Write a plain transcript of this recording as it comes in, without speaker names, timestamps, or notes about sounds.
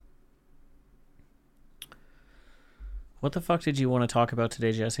What the fuck did you want to talk about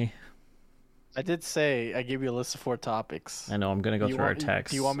today, Jesse? I did say I gave you a list of 4 topics. I know I'm gonna go through our Do you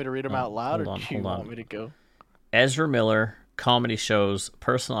texts. want me to read them Oh, out loud, hold or on, do you hold want on. me to go? Ezra Miller, comedy shows,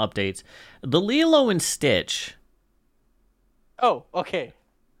 personal updates. The Lilo and Stitch. Oh, okay.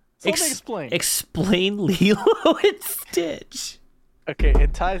 So let me explain. Explain Lilo and Stitch. Okay,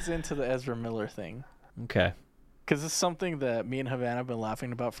 it ties into the Ezra Miller thing Okay. because it's something that me and Havana have been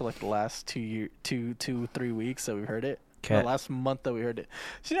laughing about for like the last 3 weeks that we've heard it. The Okay. last month that we heard it.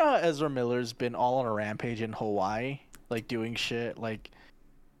 So you know how Ezra Miller's been all on a rampage in Hawaii, like doing shit. Like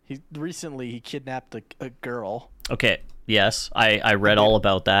he kidnapped a girl. Okay. Yes, I read all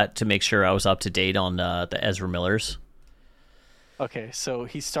about that to make sure I was up to date on the Ezra Millers. Okay, so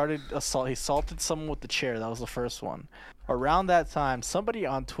he assaulted someone with the chair. That was the first one. Around that time, somebody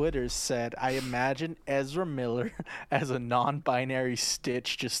on Twitter said, "I imagine Ezra Miller as a non-binary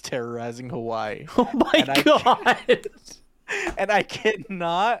Stitch just terrorizing Hawaii." Oh my And god. And I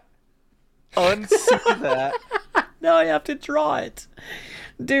cannot unsee that. Now I have to draw it.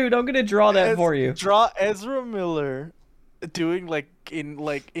 Dude, I'm gonna draw that for you. Draw Ezra Miller doing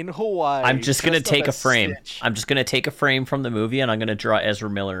in Hawaii. I'm just gonna dressed up take a as frame. Stitch. I'm just gonna take a frame from the movie and I'm gonna draw Ezra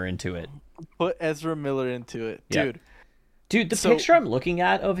Miller into it. Put Ezra Miller into it, Yeah. dude. Dude, the picture I'm looking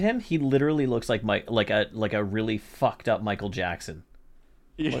at of him, he literally looks like a really fucked up Michael Jackson.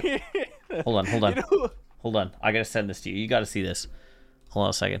 Hold on. You know, Hold on. I gotta send this to you. You gotta see this. Hold on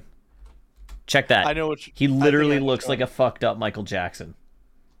a second. Check that. I know what he literally I know looks like a fucked up Michael Jackson.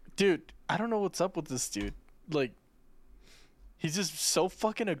 dude. I don't know what's up with this dude. Like, he's just so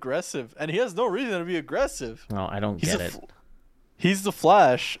fucking aggressive, and he has no reason to be aggressive. No, I don't get it. He's the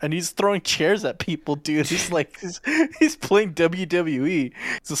Flash, and he's throwing chairs at people, dude. He's playing WWE.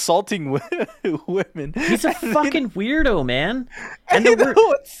 He's assaulting women. He's a fucking weirdo, man. And you the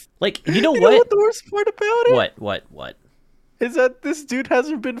know you know you what? know what the worst part about it? What? Is that this dude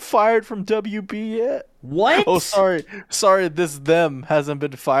hasn't been fired from WB yet? What? Oh, sorry. This them hasn't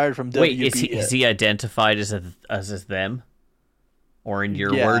been fired from WB Wait, yet. is he identified as a them, or in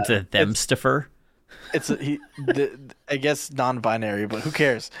your words, a themstifer? I guess non-binary, but who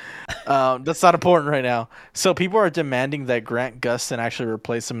cares? That's not important right now. So people are demanding that Grant Gustin actually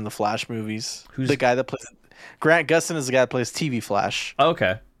replace him in the Flash movies. Who's the guy that plays Grant Gustin is the guy that plays TV Flash.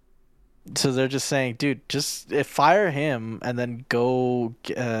 Okay. So they're just saying, dude, just fire him and then go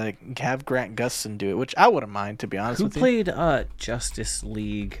have Grant Gustin do it, which I wouldn't mind, to be honest Who with you. played Justice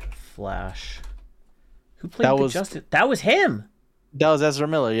League Flash? Who played Justice? That was him. That was Ezra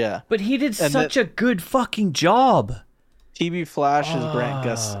Miller, yeah. But he did such a good fucking job. TV Flash is Grant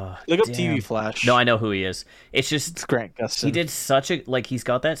Gustin. Look up TV Flash. No, I know who he is. It's Grant Gustin. He did such a he's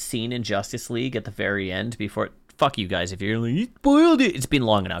got that scene in Justice League at the very end before. Fuck you guys if you're like, you spoiled it. It's been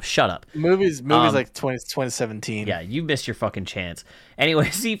long enough. Shut up. Movies like 2017. Yeah, you missed your fucking chance.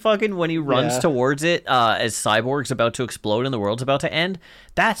 Anyway, see fucking when he runs towards it as Cyborg's about to explode and the world's about to end,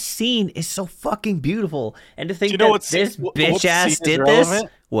 that scene is so fucking beautiful. And to think that this bitch ass did this.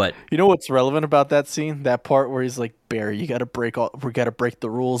 What? You know what's relevant about that scene? That part where we gotta break the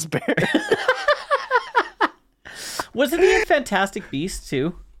rules, Bear. Wasn't he in Fantastic Beasts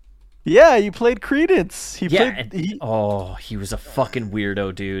too? Yeah, he played Credence. He was a fucking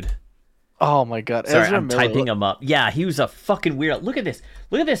weirdo, dude. Oh my god. Sorry, I'm typing him up. Yeah, he was a fucking weirdo. Look at this.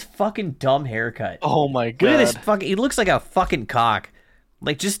 Look at this fucking dumb haircut. Oh my god. Look at this fucking. He looks like a fucking cock.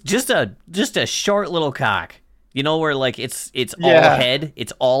 Like just a short little cock. You know where like it's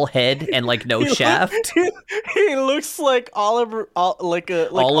all head and like no shaft. He looks like Oliver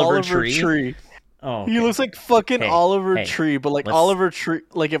Tree. Oh, okay. He looks like fucking Oliver Tree, but Oliver Tree,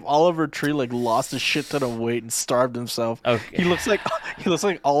 like if Oliver Tree like lost a shit ton of weight and starved himself. Okay. He looks like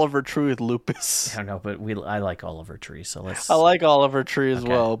Oliver Tree with lupus. I don't know, but I like Oliver Tree, so let's. I like Oliver Tree as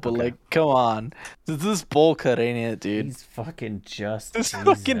well, but like, come on, this bowl cut ain't it, dude? He's fucking just. This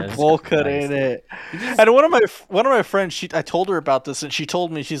fucking bowl cut ain't it? And one of my friends, I told her about this, and she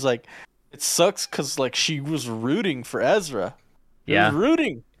told me, she's like, it sucks because like she was rooting for Ezra. Yeah.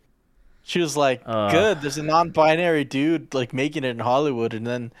 Rooting. She was like, good, there's a non-binary dude like making it in Hollywood, and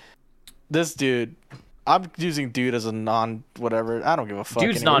then this dude, I'm using dude as a non-whatever. I don't give a fuck.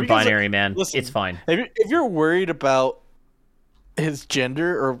 Dude's non-binary, man. Listen, it's fine. If you're worried about his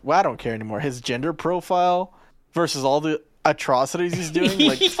gender, I don't care anymore, his gender profile versus all the atrocities he's doing,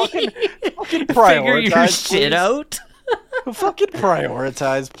 like fucking prioritize. Figure your shit out. Fucking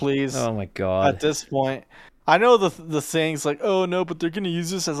prioritize, please. Oh my god. At this point. I know the saying's like, oh no, but they're going to use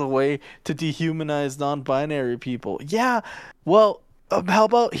this as a way to dehumanize non-binary people. Yeah, well, how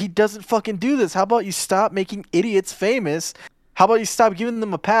about he doesn't fucking do this? How about you stop making idiots famous? How about you stop giving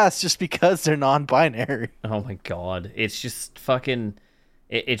them a pass just because they're non-binary? Oh my god, it's just fucking.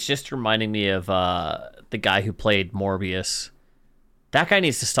 It's just reminding me of the guy who played Morbius. That guy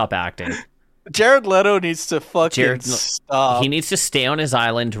needs to stop acting. Jared Leto needs to stop. He needs to stay on his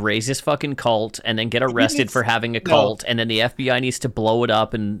island, raise his fucking cult, and then get arrested for having a cult, and then the FBI needs to blow it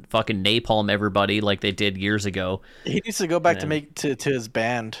up and fucking napalm everybody like they did years ago. He needs to go back to his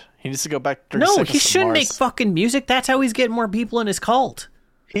band. He needs to go back. No, he shouldn't make fucking music. That's how he's getting more people in his cult.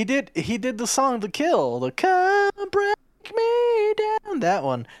 He did the song "The Kill," the "Come Break Me Down." That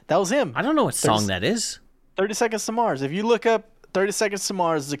one. That was him. I don't know what song that is. 30 Seconds to Mars. If you look up 30 Seconds to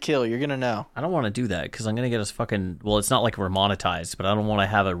Mars, The Kill, you're gonna know. I don't want to do that because I'm gonna get us fucking. Well, it's not like we're monetized, but I don't want to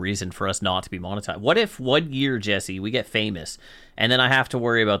have a reason for us not to be monetized. What if 1 year, Jesse, we get famous, and then I have to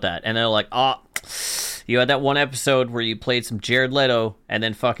worry about that, and they're like, you had that one episode where you played some Jared Leto, and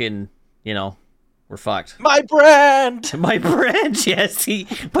then fucking, we're fucked. My brand, Jesse,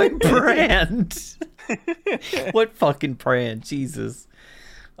 my brand. What fucking brand, Jesus?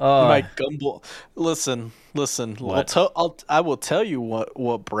 My Gumball. Listen. I will tell you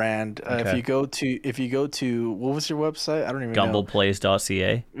what brand. Okay. If you go to what was your website? I don't even know.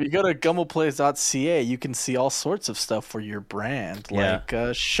 Gumbleplays.ca. If you go to gumbleplays.ca, you can see all sorts of stuff for your brand, like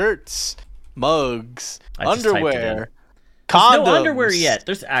shirts, mugs, underwear, condoms. No underwear yet.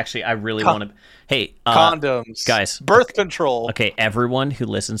 There's actually, I really want to. Hey, condoms, guys, birth control. Okay, everyone who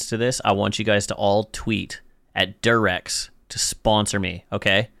listens to this, I want you guys to all tweet at Durex to sponsor me.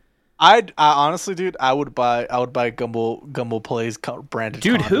 Okay. I honestly, dude, I would buy Gumble Plays branded.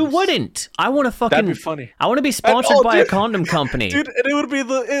 Dude, condoms. Who wouldn't? I want to fucking. That'd be funny. I want to be sponsored by a condom company. Dude, and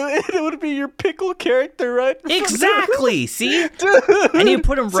it would be your pickle character, right? Exactly. See? Dude. And you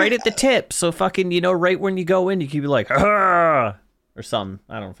put them right at the tip, so fucking, right when you go in, you can be like, or something.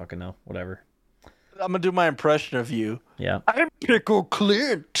 I don't fucking know. Whatever. I'm gonna do my impression of you. Yeah. I'm Pickle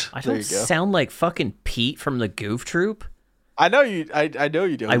Clint. I don't sound like fucking Pete from the Goof Troop. I know you. I know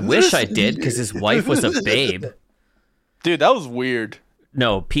you do. I wish I did, because his wife was a babe. Dude, that was weird.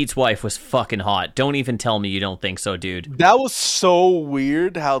 No, Pete's wife was fucking hot. Don't even tell me you don't think so, dude. That was so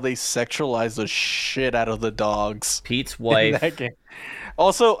weird how they sexualized the shit out of the dogs. Pete's wife.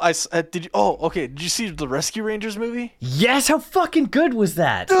 Also, did you see the Rescue Rangers movie? Yes, how fucking good was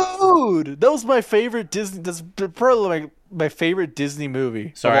that? Dude, that was my favorite Disney. That's probably my favorite Disney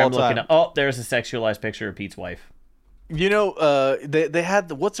movie. Sorry, I'm looking up. Oh, there's a sexualized picture of Pete's wife. They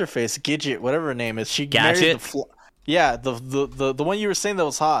had what's her face, Gidget, whatever her name is. She Gadget? married the one you were saying that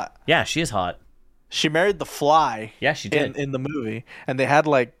was hot. Yeah, she is hot. She married the Fly. Yeah, she did in the movie, and they had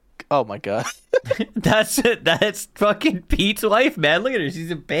like, oh my god, that's it. That's fucking Pete's wife, man. Look at her,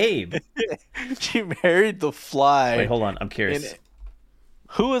 she's a babe. She married the Fly. Wait, hold on, I'm curious.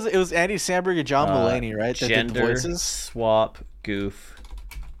 Who was it? It was Andy Samberg and John Mulaney, right? That gender did the voices? swap goof.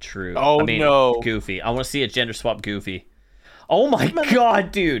 True. No. Goofy. I want to see a gender swap Goofy. Oh my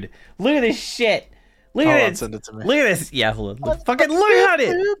god, dude. Look at this shit. Look at this. Send it to me. Look at this. Yeah, hold on. Fucking look at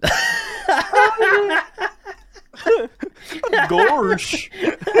it. Gorsh.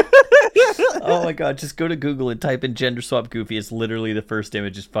 Oh my god, just go to Google and type in gender swap Goofy. It's literally the first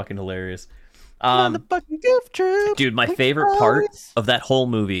image. It's fucking hilarious. Dude, my favorite part of that whole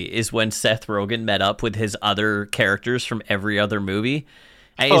movie is when Seth Rogen met up with his other characters from every other movie.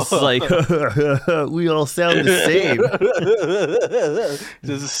 And he's like, we all sound the same.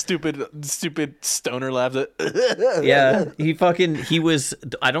 There's a stupid stoner laugh. Yeah, he was,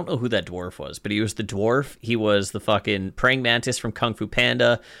 I don't know who that dwarf was, but he was the dwarf. He was the fucking praying mantis from Kung Fu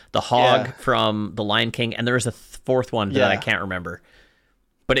Panda, the hog from The Lion King, and there was a fourth one that I can't remember.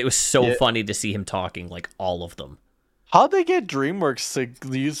 But it was so funny to see him talking like all of them. How'd they get DreamWorks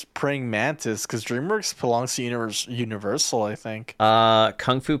to use praying mantis? Because DreamWorks belongs to Universal, I think.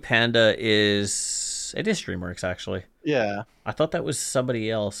 Kung Fu Panda is DreamWorks, actually. Yeah. I thought that was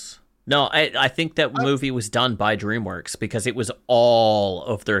somebody else. No, I think that movie was done by DreamWorks because it was all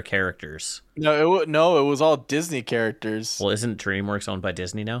of their characters. No, it was all Disney characters. Well, isn't DreamWorks owned by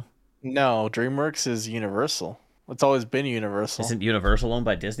Disney now? No, DreamWorks is Universal. It's always been Universal. Isn't Universal owned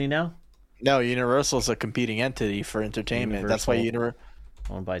by Disney now? No, Universal is a competing entity for entertainment. That's why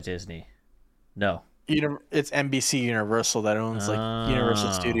owned by Disney. No. It's NBC Universal that owns like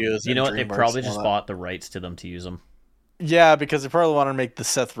Universal Studios. You know what? They DreamWorks probably just bought the rights to them to use them. Yeah, because they probably want to make the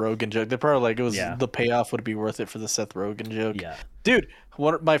Seth Rogen joke. They probably like the payoff would be worth it for the Seth Rogen joke. Yeah, dude.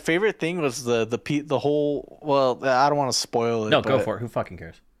 My favorite thing was the whole. Well, I don't want to spoil it. No, go for it. Who fucking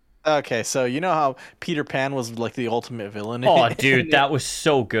cares? Okay, so you know how Peter Pan was like the ultimate villain. Oh, dude, that was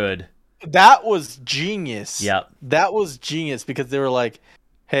so good. That was genius. Yeah, that was genius because they were like,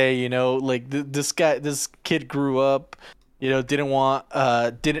 hey, like this kid grew up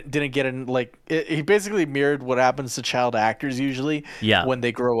didn't get in, like he basically mirrored what happens to child actors usually when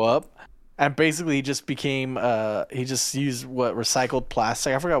they grow up. And basically he just became he just used recycled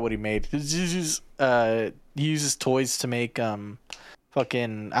plastic. I forgot what he made. He uses toys to make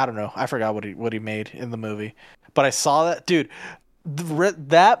fucking, I don't know. I forgot what he made in the movie. But I saw that, dude.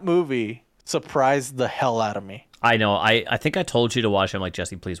 That movie surprised the hell out of me. I know. I think I told you to watch it. I'm like,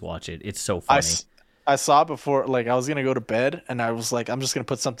 Jesse, please watch it. It's so funny. I saw it before, like I was gonna go to bed, and I was like, I'm just gonna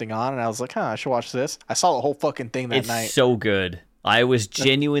put something on, and I was like, I should watch this. I saw the whole fucking thing that night. It's so good. I was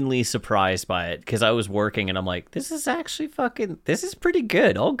genuinely surprised by it because I was working, and I'm like, this is pretty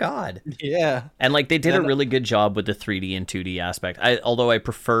good. Oh God. Yeah. And like they did a really good job with the 3D and 2D aspect. Although I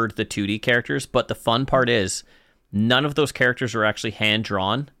preferred the 2D characters, but the fun part is none of those characters were actually hand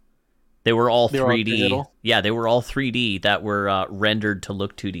drawn. They were all 3D. Yeah, they were all 3D that were rendered to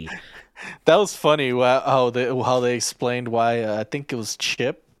look 2D. That was funny how they explained why. I think it was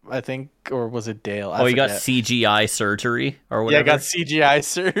Chip. Or was it Dale? He got CGI surgery or whatever. Yeah, got CGI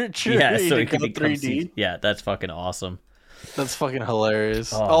surgery. Yeah, so he could become 3D. Yeah, that's fucking awesome. That's fucking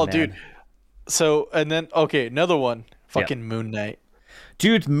hilarious. Oh dude. So and then another one. Fucking Moon Knight.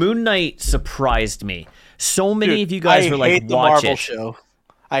 Dude, Moon Knight surprised me. So many of you guys were like, watch it. Show.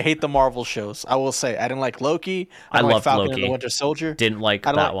 I hate the Marvel shows. I will say I didn't like Loki. I loved Falcon Loki. And the Winter Soldier. Didn't like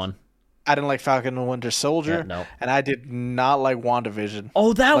that one. I didn't like Falcon and the Winter Soldier. Yeah, no. And I did not like WandaVision.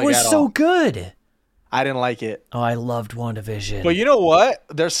 Oh, that was so good. I didn't like it. Oh, I loved WandaVision. But you know what?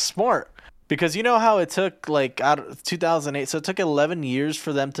 They're smart. Because you know how it took out of 2008, so it took 11 years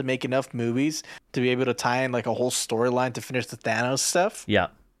for them to make enough movies to be able to tie in like a whole storyline to finish the Thanos stuff. Yeah.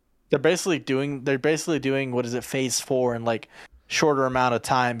 They're basically doing what is it, phase 4 in like shorter amount of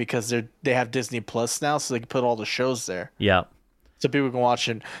time because they have Disney Plus now, so they can put all the shows there. Yeah. So people can watch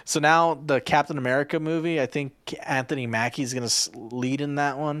it. So now the Captain America movie, I think Anthony Mackie is going to lead in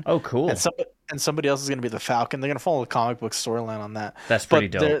that one. Oh, cool. And somebody else is going to be the Falcon. They're going to follow the comic book storyline on that. That's pretty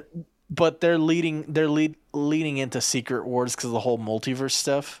dope. But they're leading into Secret Wars because of the whole multiverse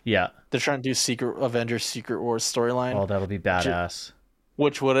stuff. Yeah. They're trying to do Avengers Secret Wars storyline. Oh, that'll be badass.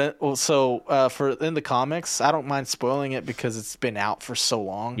 Which wouldn't. Well, so for in the comics, I don't mind spoiling it because it's been out for so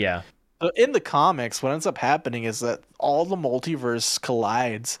long. Yeah. In the comics, what ends up happening is that all the multiverse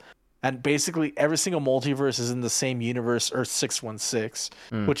collides, and basically every single multiverse is in the same universe, Earth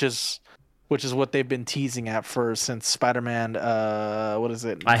 616, which is what they've been teasing at since Spider-Man. What is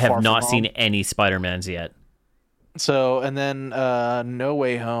it? I have not seen any Spider-Mans yet. So, and then No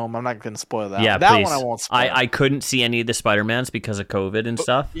Way Home. I'm not going to spoil that. Yeah, that please. one I won't spoil. I couldn't see any of the Spider-Mans because of COVID and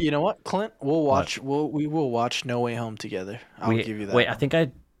stuff. You know what, Clint? We'll watch. We will watch No Way Home together. I'll give you that. Wait,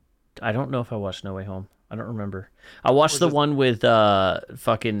 one. I don't know if I watched No Way Home. I don't remember. I watched the one with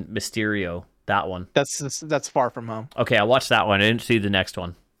fucking Mysterio. That one. That's Far From Home. Okay, I watched that one. I didn't see the next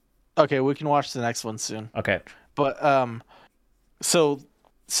one. Okay, we can watch the next one soon. Okay. But so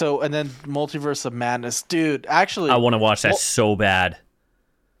and then Multiverse of Madness, dude. Actually, I want to watch that so bad.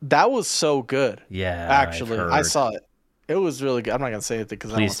 That was so good. Yeah, actually, I saw it. It was really good. I'm not gonna say anything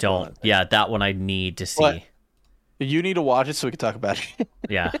because please don't. Yeah, that one I need to see. But you need to watch it so we can talk about it.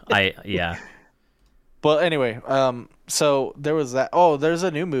 Yeah. But anyway, so there was that. Oh, there's a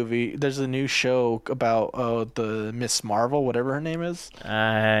new movie. There's a new show about the Miss Marvel, whatever her name is.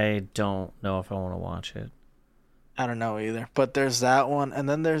 I don't know if I want to watch it. I don't know either. But there's that one, and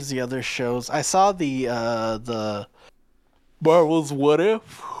then there's the other shows. I saw the Marvel's What If,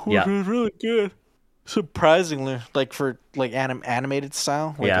 which was really good. Surprisingly, like for like animated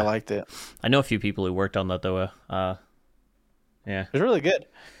style, I liked it. I know a few people who worked on that though. Yeah, it was really good.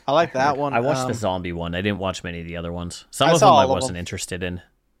 I like that one. I watched the zombie one. I didn't watch many of the other ones. Some of them I wasn't interested in.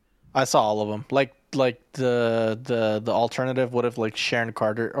 I saw all of them. Like the alternative. What if like Sharon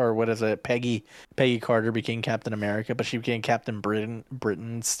Carter or what is it? Peggy Carter became Captain America, but she became Captain Britain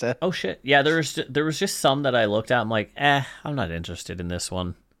instead. Oh shit! Yeah, there was just some that I looked at. I'm like, I'm not interested in this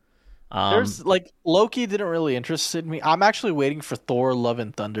one. There's like Loki didn't really interest me. I'm actually waiting for Thor: Love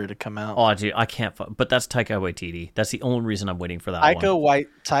and Thunder to come out. Oh, dude, I can't. But that's Taika Waititi. That's the only reason I'm waiting for that one.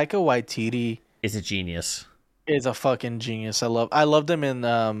 Taika Waititi is a genius. Is a fucking genius. I loved him in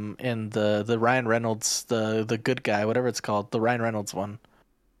the Ryan Reynolds, the good guy, whatever it's called, the Ryan Reynolds one.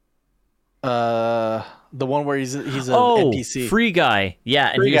 The one where he's an NPC. Free Guy.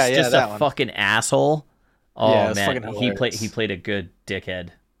 Yeah, and he's just a fucking asshole. Oh yeah, man, he played a good dickhead.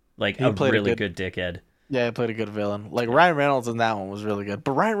 Like a really good dickhead. Yeah, he played a good villain. Like Ryan Reynolds in that one was really good.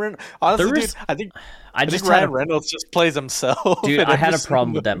 But Ryan Reynolds, honestly, dude, I think Ryan Reynolds just plays himself. Dude, I had a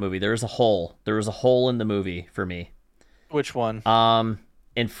problem with that movie. There was a hole. There was a hole in the movie for me. Which one?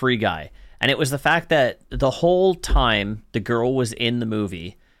 In Free Guy. And it was the fact that the whole time the girl was in the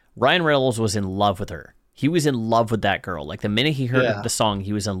movie, Ryan Reynolds was in love with her. He was in love with that girl. Like the minute he heard the song,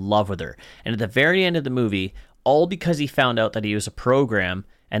 he was in love with her. And at the very end of the movie, all because he found out that he was a program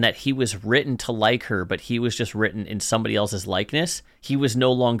and that he was written to like her, but he was just written in somebody else's likeness, he was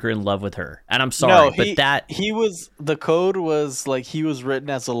no longer in love with her. And I'm sorry, the code was like he was written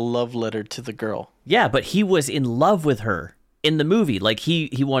as a love letter to the girl. Yeah, but he was in love with her in the movie. Like he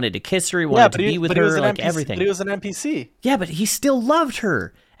wanted to kiss her, he wanted to be with her, like everything. But he was an NPC. Yeah, but he still loved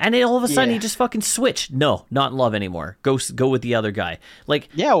her. And then all of a sudden he just fucking switched. No, not in love anymore. Go with the other guy. Like,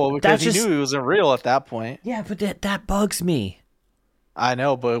 yeah, well, because he knew he wasn't real at that point. Yeah, but that bugs me. I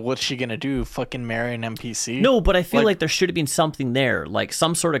know, but what's she gonna do? Fucking marry an NPC? No, but I feel like there should have been something there, like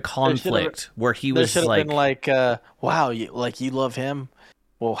some sort of conflict where he was like, there should have been like, wow, you love him.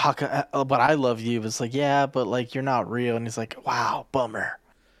 Well, how can? But I love you. It's like, yeah, but like you're not real. And he's like, wow, bummer.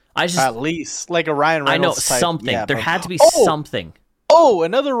 At least like a Ryan Reynolds. I know something. Yeah, there had to be something. Oh,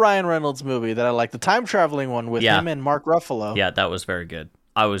 another Ryan Reynolds movie that I like, the time traveling one with him and Mark Ruffalo. Yeah, that was very good.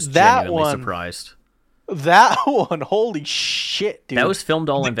 I was genuinely surprised. That one, holy shit, dude. That was filmed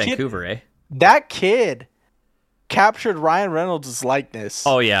all in Vancouver, eh? That kid captured Ryan Reynolds' likeness.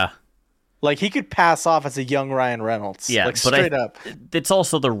 Oh, yeah. Like, he could pass off as a young Ryan Reynolds. Yeah, like, straight up. It's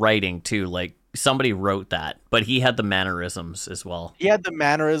also the writing, too. Like, somebody wrote that, but he had the mannerisms as well. He had the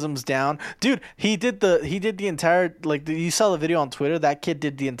mannerisms down. Dude, he did the entire, like, you saw the video on Twitter? That kid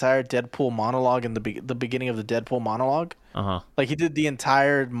did the entire Deadpool monologue in the beginning of the Deadpool monologue. Uh-huh. Like, he did the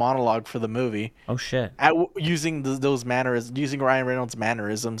entire monologue for the movie. Oh, shit. Using those mannerisms, using Ryan Reynolds'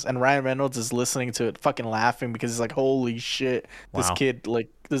 mannerisms, and Ryan Reynolds is listening to it, fucking laughing because he's like, holy shit,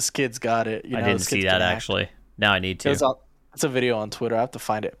 this kid's got it. I didn't see that, actually. Now I need to. It's a video on Twitter. I have to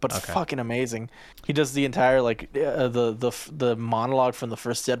find it, but it's fucking amazing. He does the entire like the monologue from the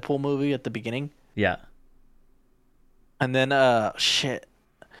first Deadpool movie at the beginning. Yeah. And then Mark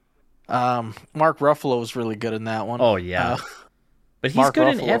Ruffalo was really good in that one. Oh yeah. But he's good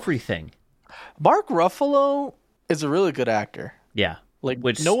in everything. Mark Ruffalo is a really good actor. Yeah. Like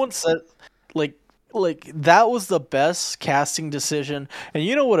no one said like that was the best casting decision. And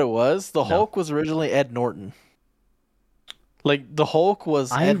you know what it was? The Hulk was originally Ed Norton. Like the Hulk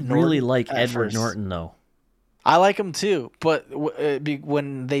was. I really like Edward Norton though. I like him too, but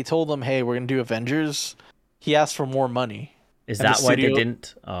when they told him, "Hey, we're gonna do Avengers," he asked for more money. Is that why they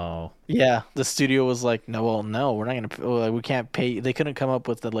didn't? Oh, yeah. The studio was like, "No, we're not gonna. We can't pay." They couldn't come up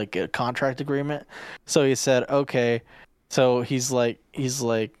with a contract agreement, so he said, "Okay." So he's like,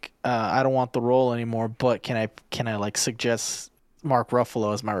 I don't want the role anymore, but can I like suggest Mark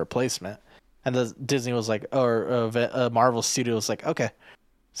Ruffalo as my replacement? And Disney was like, or Marvel Studios was like, okay.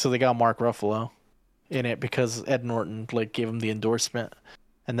 So they got Mark Ruffalo in it because Ed Norton like gave him the endorsement,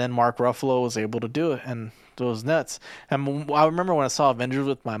 and then Mark Ruffalo was able to do it, and it was nuts. And I remember when I saw Avengers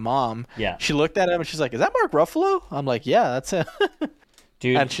with my mom. Yeah. She looked at him and she's like, "Is that Mark Ruffalo?" I'm like, "Yeah, that's him."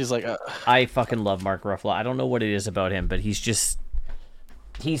 Dude. And she's like, I fucking love Mark Ruffalo. I don't know what it is about him, but he's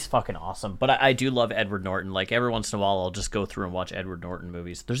fucking awesome. But I do love Edward Norton. Like every once in a while, I'll just go through and watch Edward Norton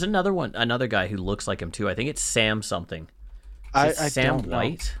movies. There's another guy who looks like him too. I think it's Sam something. Sam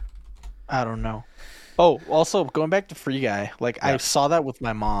White? I don't know. Oh, also going back to Free Guy, I saw that with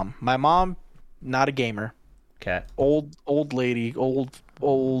my mom. My mom, not a gamer. Okay. Old lady, old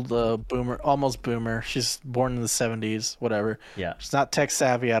boomer, almost boomer. She's born in the 70s, whatever. Yeah. She's not tech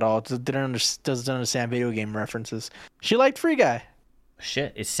savvy at all. Doesn't understand video game references. She liked Free Guy.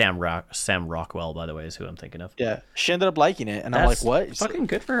 Shit, it's Sam Rockwell, by the way, is who I'm thinking of. Yeah, she ended up liking it, and I'm like, what? Fucking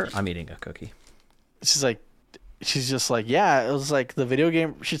good for her. I'm eating a cookie. She's just like, yeah, it was like the video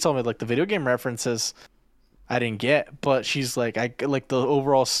game. She told me like the video game references I didn't get, but she's like, I like the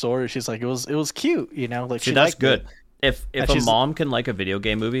overall story. She's like, it was cute, you know. Like, that's good. If a mom can like a video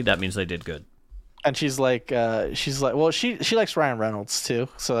game movie, that means they did good. And she's like, well, she likes Ryan Reynolds too,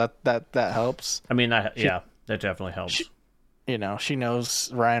 so that helps. I mean, that definitely helps. She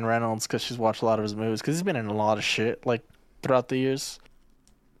knows Ryan Reynolds because she's watched a lot of his movies because he's been in a lot of shit like throughout the years.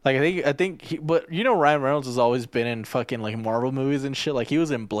 Like I think but Ryan Reynolds has always been in fucking like Marvel movies and shit. Like he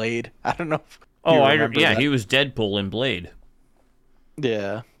was in Blade. I don't know. He was Deadpool in Blade.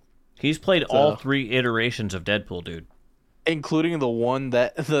 Yeah, he's played all 3 iterations of Deadpool, dude, including the one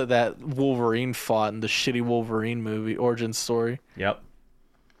that Wolverine fought in the shitty Wolverine movie origin story. Yep.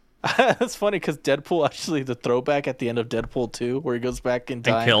 That's funny because Deadpool actually the throwback at the end of Deadpool 2 where he goes back in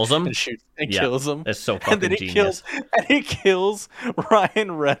time and kills him and shoots and kills him. That's so fucking genius. He kills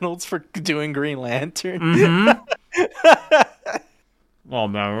Ryan Reynolds for doing Green Lantern. Mm-hmm. Oh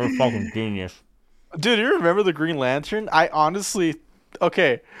man, we're fucking genius. Dude, you remember the Green Lantern? I honestly,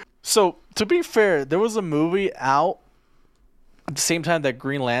 okay, So to be fair, there was a movie out at the same time that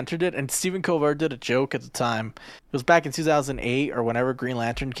Green Lantern did, and Stephen Colbert did a joke at the time. It was back in 2008 or whenever Green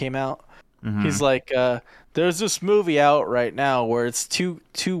Lantern came out. Mm-hmm. He's like, there's this movie out right now where it's two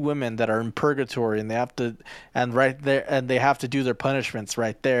women that are in purgatory, and they have to do their punishments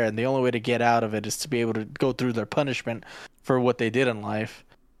right there, and the only way to get out of it is to be able to go through their punishment for what they did in life.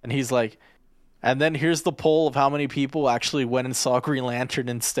 And he's like, and then here's the poll of how many people actually went and saw Green Lantern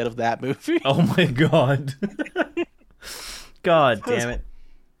instead of that movie. Oh my god. God damn it.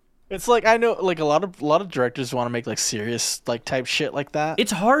 It's like, I know, like, a lot of directors want to make like serious like type shit like that.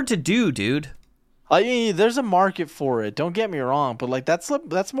 It's hard to do, dude. I mean, there's a market for it. Don't get me wrong, but like that's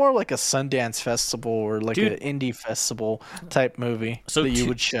more like a Sundance festival or like an indie festival type movie that you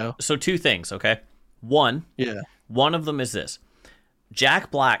would show. So two things, okay? One of them is this: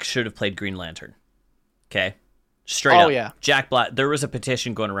 Jack Black should have played Green Lantern. Okay, straight up. Yeah, Jack Black. There was a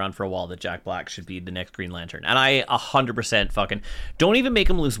petition going around for a while that Jack Black should be the next Green Lantern, and I 100% fucking don't even make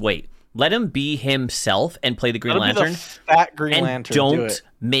him lose weight. Let him be himself and play the Green Lantern. Fat Green Lantern. Don't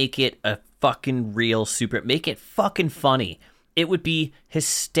make it a fucking real super. Make it fucking funny. It would be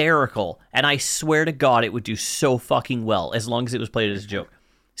hysterical, and I swear to God, it would do so fucking well as long as it was played as a joke.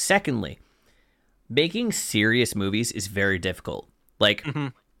 Secondly, making serious movies is very difficult. Like,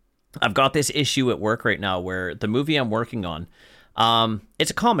 I've got this issue at work right now where the movie I'm working on,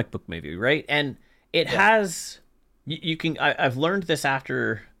 it's a comic book movie, right? And it has, you can. I've learned this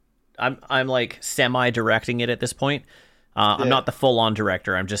after. I'm like semi-directing it at this point. I'm not the full-on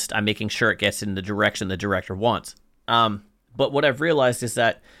director. I'm making sure it gets in the direction the director wants. But what I've realized is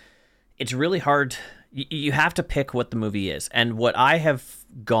that it's really hard. You have to pick what the movie is. And what I have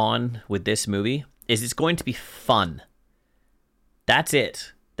gone with this movie is it's going to be fun. That's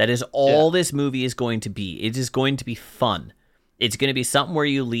it. That is all this movie is going to be. It is going to be fun. It's going to be something where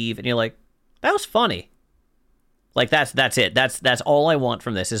you leave and you're like, that was funny. Like, that's it. That's all I want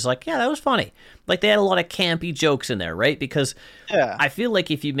from this is like, yeah, that was funny. Like, they had a lot of campy jokes in there, right? Because I feel like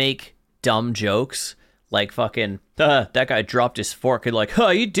if you make dumb jokes, like fucking, that guy dropped his fork, and like,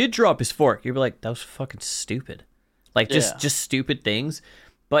 he did drop his fork. You'd be like, that was fucking stupid. Like, just stupid things.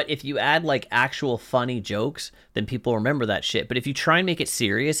 But if you add, like, actual funny jokes, then people remember that shit. But if you try and make it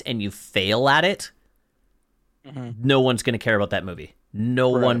serious and you fail at it, no one's going to care about that movie. No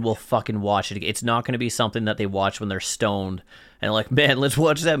one will fucking watch it again. It's not going to be something that they watch when they're stoned and they're like, man, let's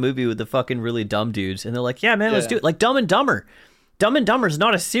watch that movie with the fucking really dumb dudes. And they're like, yeah, man, let's do it. Like Dumb and Dumber. Dumb and Dumber is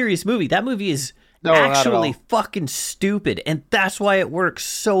not a serious movie. That movie is actually fucking stupid. And that's why it works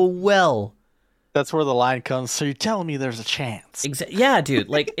so well. That's where the line comes. So you're telling me there's a chance. Yeah, dude.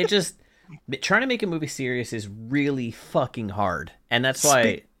 Like, it just, trying to make a movie serious is really fucking hard. And that's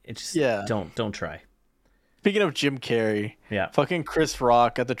why it just, don't try. Speaking of Jim Carrey, fucking Chris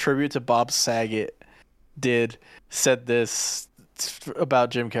Rock at the tribute to Bob Saget said this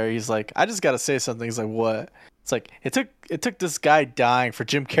about Jim Carrey. He's like, I just got to say something. He's like, what? It's like, it took this guy dying for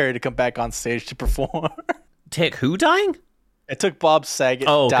Jim Carrey to come back on stage to perform. Take who dying? It took Bob Saget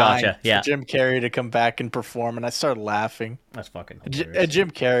dying for Jim Carrey to come back and perform, and I started laughing. That's fucking hilarious. And Jim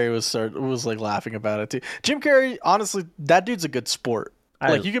Carrey was like laughing about it too. Jim Carrey, honestly, that dude's a good sport.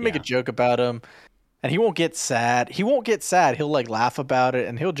 Like, you can make a joke about him. And he won't get sad. He'll like laugh about it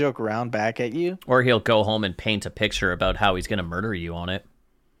and he'll joke around back at you. Or he'll go home and paint a picture about how he's going to murder you on it.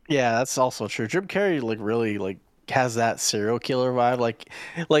 Yeah, that's also true. Jim Carrey like really like has that serial killer vibe.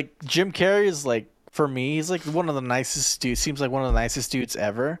 Like Jim Carrey is like, for me, he's like one of the nicest dudes. Seems like one of the nicest dudes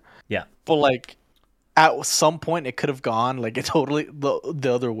ever. Yeah. But like at some point it could have gone like it totally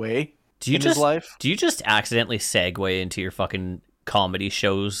the other way his life. Do you just accidentally segue into your fucking comedy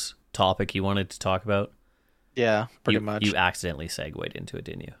shows topic you wanted to talk about? Yeah, pretty much. You accidentally segued into it,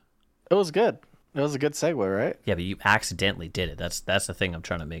 didn't you? It was good. It was a good segue, right? Yeah, but you accidentally did it. That's the thing I'm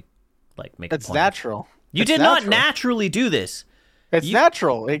trying to make. It's natural. You did not naturally do this. It's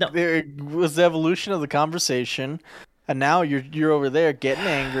natural. It was the evolution of the conversation, and now you're over there getting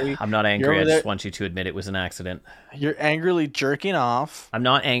angry. I'm not angry. I just want you to admit it was an accident. You're angrily jerking off. I'm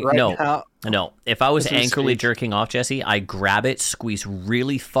not angry. No. If I was angrily jerking off, Jesse, I grab it, squeeze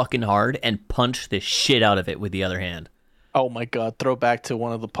really fucking hard, and punch the shit out of it with the other hand. Oh my God. Throw back to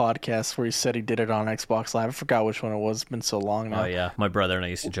one of the podcasts where he said he did it on Xbox Live. I forgot which one it was. It's been so long now. Oh, yeah. My brother and I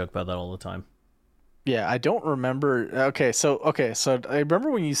used to joke about that all the time. Yeah, I don't remember. Okay, so I remember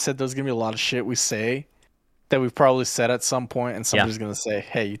when you said there's going to be a lot of shit we say that we've probably said at some point, and somebody's gonna say,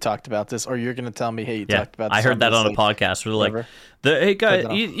 "Hey, you talked about this," or you're gonna tell me, "Hey, you talked about this." I heard that on a podcast where they're like, "Hey guys,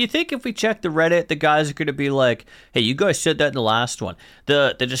 you think if we check the Reddit, the guys are gonna be like, hey, you guys said that in the last one."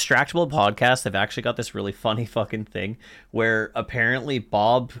 The Distractable podcast, they've actually got this really funny fucking thing where apparently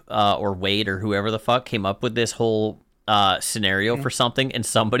Bob or Wade or whoever the fuck came up with this whole scenario for something, and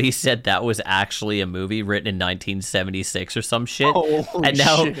somebody said that was actually a movie written in 1976 or some shit. And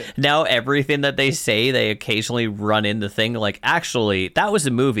now everything that they say, they occasionally run in the thing like, actually that was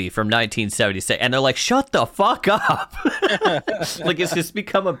a movie from 1976, and they're like, shut the fuck up. Like, it's just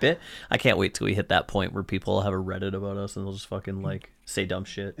become a bit. I can't wait till we hit that point where people have a Reddit about us and they'll just fucking like say dumb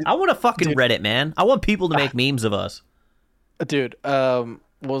shit. I want a fucking Reddit, man. I want people to make memes of us, dude.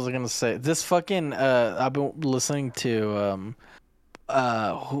 What was I gonna say? This fucking I've been listening to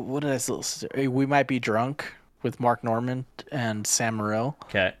what did I listen to? We Might Be Drunk with Mark Norman and Sam Morril.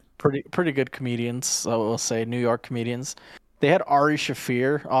 Okay. Pretty good comedians, I will say, New York comedians. They had Ari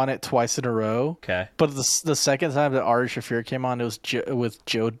Shaffir on it twice in a row. Okay. But the second time that Ari Shaffir came on, it was with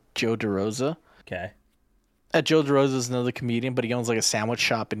Joe DeRosa. Okay. Joe DeRosa is another comedian, but he owns like a sandwich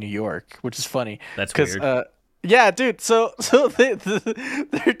shop in New York, which is funny. That's weird. Yeah, dude. So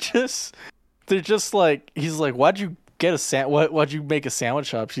they're just like, he's like, why'd you make a sandwich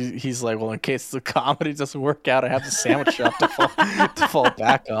shop? He's like, well, in case the comedy doesn't work out, I have the sandwich shop to fall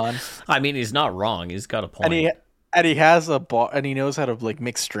back on. I mean, he's not wrong. He's got a point. And he has a bar, and he knows how to like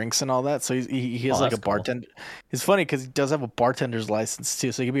mix drinks and all that. So he has like a bartender. Cool. It's funny because he does have a bartender's license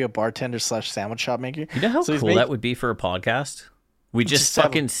too, so he could be a bartender / sandwich shop maker. You know how cool that would be for a podcast? We just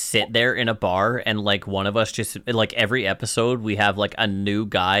fucking sit there in a bar, and like one of us just like every episode we have like a new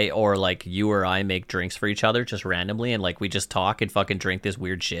guy, or like you or I make drinks for each other just randomly, and like we just talk and fucking drink this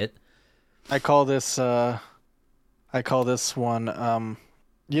weird shit. I call this one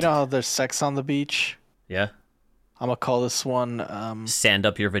you know how there's sex on the beach? Yeah. I'm gonna call this one sand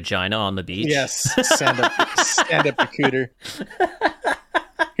up your vagina on the beach. Yes, sand up your cooter.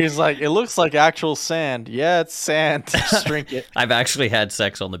 He's like, it looks like actual sand. Yeah, it's sand. Just drink it. I've actually had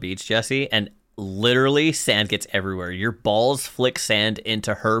sex on the beach, Jesse, and literally sand gets everywhere. Your balls flick sand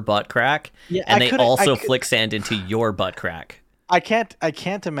into her butt crack, and they also flick sand into your butt crack. I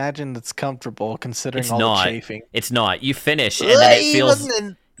can't imagine it's comfortable considering the chafing. It's not. You finish, and then it feels...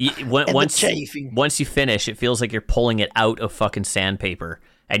 Once you finish, it feels like you're pulling it out of fucking sandpaper.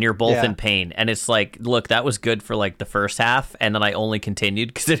 And you're both in pain. And it's like, look, that was good for like the first half, and then I only continued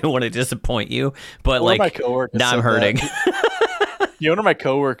because I didn't want to disappoint you. But like, now I'm hurting. One of my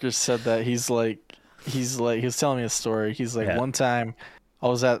coworkers said that he was telling me a story. He's like, one time I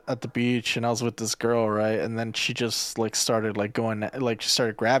was at the beach and I was with this girl, right? And then she just like started like she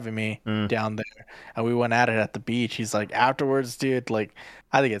started grabbing me down there, and we went at it at the beach. He's like, afterwards, dude, like,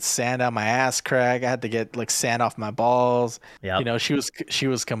 I had to get sand out my ass crack. I had to get like sand off my balls. Yep. You know, she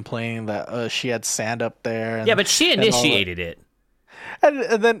was complaining that she had sand up there. And, but she initiated it.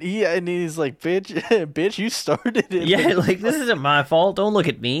 And then he's like, bitch, you started it. Yeah, like, this isn't my fault. Don't look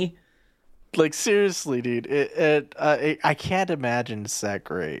at me. Like, seriously, dude. I can't imagine it's that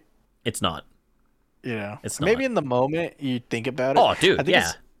great. It's not. You know, it's not. Maybe in the moment you think about it. Oh, dude,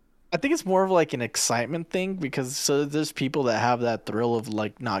 I think it's more of like an excitement thing, because there's people that have that thrill of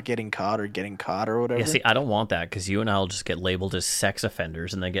like not getting caught or getting caught or whatever. Yeah, see, I don't want that, because you and I'll just get labeled as sex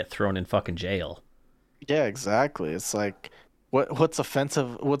offenders and then get thrown in fucking jail. Yeah, exactly. It's like, what's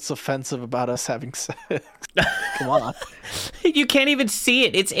offensive? What's offensive about us having sex? Come on. You can't even see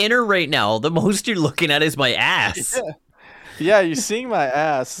it. It's inner right now. The most you're looking at is my ass. Yeah, you're seeing my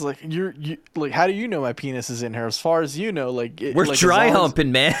ass. Like, you like, how do you know my penis is in here? As far as you know, like, we're like, dry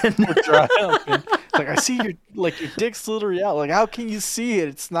humping, man. We're dry humping. Like, I see your dick's literally out. Like, how can you see it?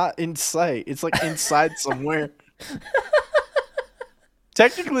 It's not in sight. It's like inside somewhere.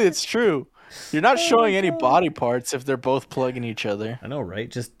 Technically, it's true. You're not showing any body parts if they're both plugging each other. I know,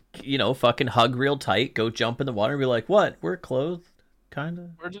 right? Just, fucking hug real tight, go jump in the water and be like, what? We're clothed, kind of.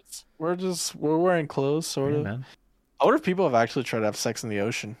 We're wearing clothes, sort of. Man. I wonder if people have actually tried to have sex in the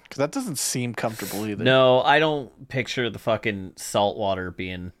ocean, because that doesn't seem comfortable either. No, I don't picture the fucking salt water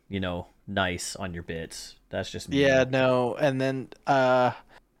being, nice on your bits. That's just me. Yeah, no. And then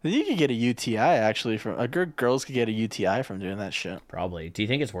you could get a UTI, actually. Girls could get a UTI from doing that shit. Probably. Do you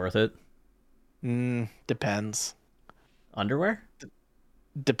think it's worth it? Depends. Underwear?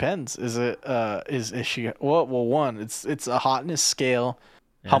 Depends. Is it is she well one, it's a hotness scale.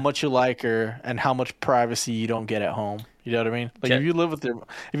 Yeah. How much you like her and how much privacy you don't get at home. You know what I mean? Like, if you live with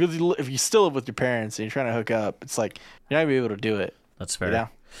if you still live with your parents and you're trying to hook up, it's like you're not gonna be able to do it. That's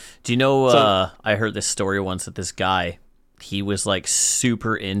fair. Do you know? I heard this story once that this guy he was like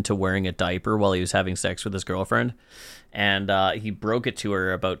super into wearing a diaper while he was having sex with his girlfriend, and he broke it to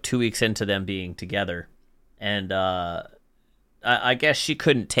her about 2 weeks into them being together, and I guess she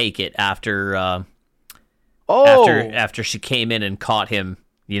couldn't take it after she came in and caught him,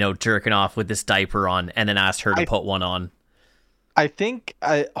 jerking off with this diaper on, and then asked her to put one on. I think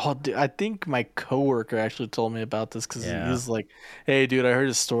my coworker actually told me about this because he was like, "Hey, dude, I heard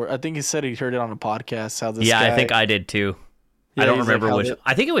a story." I think he said he heard it on a podcast. How this? Yeah, I think I did too. I don't remember which.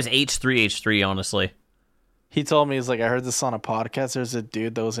 I think it was H3H3. Honestly, he told me, he's like, I heard this on a podcast. There's a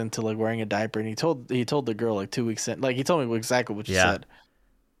dude that was into like wearing a diaper, and he told the girl like 2 weeks in, like he told me exactly what you said.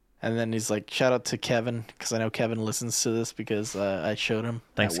 And then he's like, shout out to Kevin, because I know Kevin listens to this because I showed him.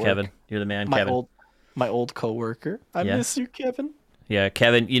 Thanks, Kevin. You're the man, Kevin. My old coworker. I miss you, Kevin. Yeah,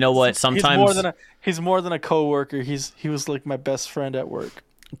 Kevin. You know what? Sometimes he's more than a coworker. He was like my best friend at work.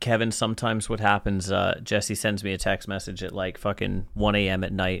 Kevin, sometimes what happens, Jesse sends me a text message at like fucking 1 a.m.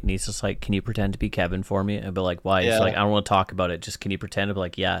 at night, and he's just like, can you pretend to be Kevin for me? I'd be like, why? He's like, I don't want to talk about it. Just can you pretend? I'd be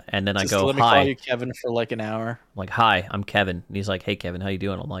like, yeah. And then just I go, let me hi. Call you Kevin for like an hour. I'm like, hi, I'm Kevin. And he's like, hey, Kevin, how you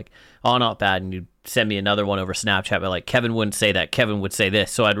doing? I'm like, oh, not bad. And you send me another one over Snapchat, but like, Kevin wouldn't say that. Kevin would say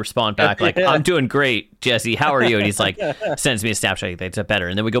this. So I'd respond back like, I'm doing great, Jesse. How are you? And he's like, sends me a Snapchat. That's better.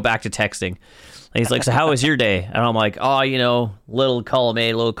 And then we go back to texting. And he's like, so how was your day? And I'm like, oh, little column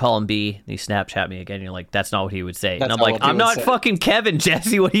A, little column B. And he Snapchat me again. And you're like, that's not what he would say. And I'm like, I'm not fucking Kevin,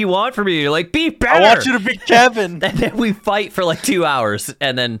 Jesse. What do you want from me? You're like, be better. I want you to be Kevin. And then we fight for like 2 hours.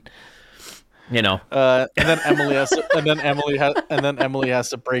 And then, and then Emily has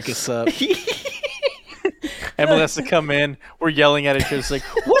to break us up. Emily has to come in. We're yelling at each other. It's like,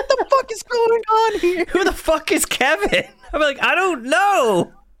 what the fuck is going on here? Who the fuck is Kevin? I'm like, I don't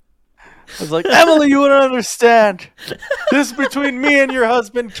know. I was like, Emily, you wouldn't understand. This is between me and your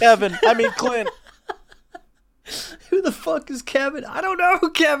husband, Kevin. I mean, Clint. Who the fuck is Kevin? I don't know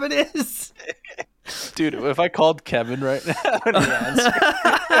who Kevin is. Dude, if I called Kevin right now,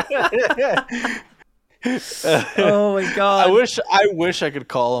 oh my god! I wish I could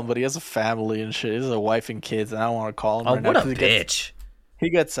call him, but he has a family and shit. He has a wife and kids, and I don't want to call him. Oh, right what now a bitch! He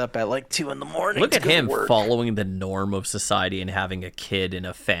gets up at like 2 a.m. Look at him following the norm of society and having a kid and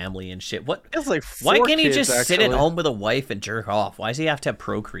a family and shit. What? It's like why can't he just sit at home with a wife and jerk off? Why does he have to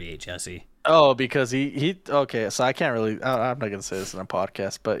procreate, Jesse? Oh, because he okay. So I can't really. I'm not gonna say this in a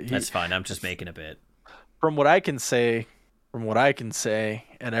podcast, but that's fine. I'm just making a bit. From what I can say, and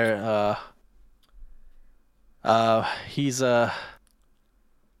he's a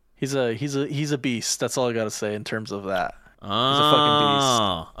beast. That's all I gotta say in terms of that. He's a fucking beast.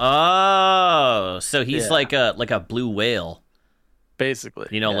 Oh, so he's like a blue whale,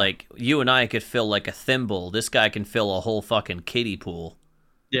 basically. Like you and I could fill like a thimble. This guy can fill a whole fucking kiddie pool.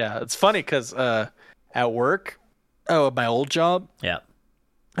 Yeah, it's funny because at work, at my old job. Yeah.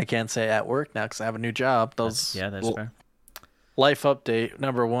 I can't say at work now because I have a new job. That's fair. Life update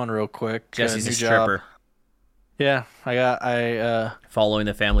number 1, real quick. Jesse's a stripper. Job. Yeah, I following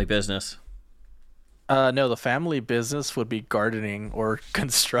the family business. No, the family business would be gardening or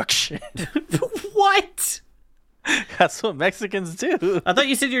construction. What? That's what Mexicans do. I thought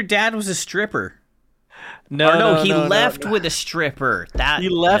you said your dad was a stripper. No, he left with a stripper. He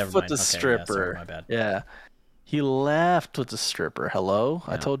left with the stripper. Yeah, sorry, my bad. Yeah. He left with the stripper. Hello?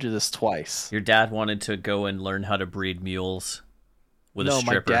 Yeah. I told you this twice. Your dad wanted to go and learn how to breed mules with a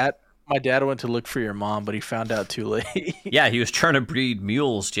stripper. My dad went to look for your mom, but he found out too late. Yeah, he was trying to breed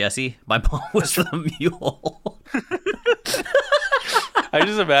mules, Jesse. My mom was the mule. I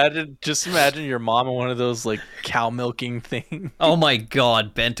just imagine your mom in one of those like cow milking things. Oh my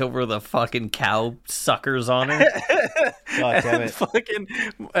god, bent over the fucking cow suckers on her. God damn it.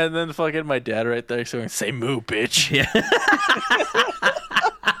 And then fucking my dad right there saying, say moo, bitch. Yeah.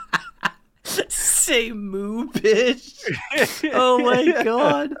 Say moo, bitch. Oh my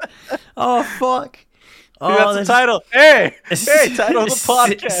god. Oh fuck. Oh, that's the title. Hey, title of the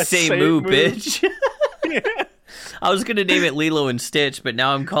podcast. Say moo, bitch. Yeah. I was gonna name it Lilo and Stitch, but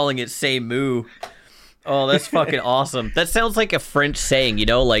now I'm calling it Say Moo. Oh, that's fucking awesome. That sounds like a French saying,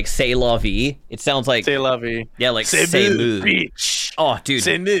 like "c'est la vie." It sounds like "c'est la vie." Yeah, like "say moo." Bitch. Oh, dude.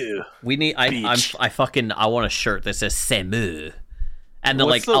 Say moo. We need. I want a shirt that says "say moo," and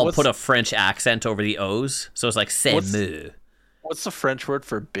then I'll put a French accent over the O's, so it's like "say moo." What's the French word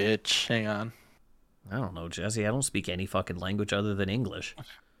for bitch? Hang on. I don't know, Jesse. I don't speak any fucking language other than English.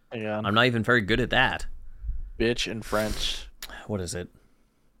 Hang on. I'm not even very good at that. Bitch in French. What is it?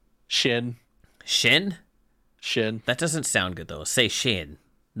 Shin. Shin? Shin. That doesn't sound good though. Say shin.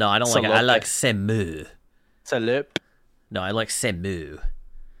 No, I don't like it. I like c'est moo. Salope. No, I like c'est moo.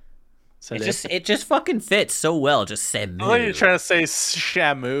 It just fucking fits so well. Just say moo. I thought you were trying to say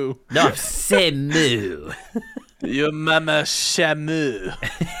Shamu. No, say moo. Your mama Shamu.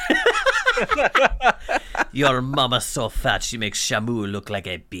 Your mama so fat she makes Shamu look like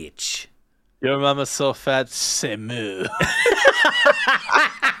a bitch. Your mama so fat, say moo.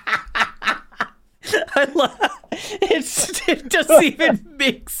 I love it. Doesn't even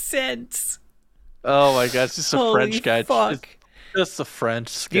make sense. Oh my god, it's just a Holy French guy. Fuck. Just a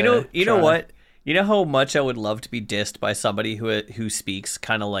French guy. You know what? You know how much I would love to be dissed by somebody who speaks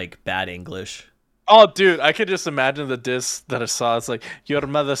kind of like bad English. Oh, dude, I could just imagine the diss that I saw. It's like, your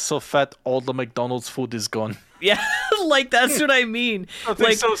mother's so fat, all the McDonald's food is gone. Yeah, like that's what I mean.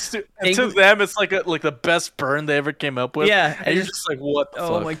 Like so and to them, it's like the best burn they ever came up with. Yeah, and you're just like, what the fuck?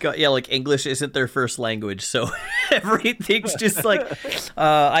 Oh my god, yeah, like English isn't their first language, so everything's just like,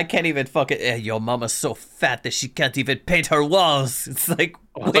 I can't even fucking. Your mama's so fat that she can't even paint her walls. It's like,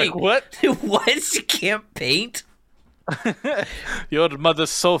 wait, what? What? She can't paint? Your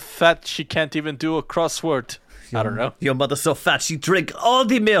mother's so fat she can't even do a crossword. I don't know. Your mother's so fat she drink all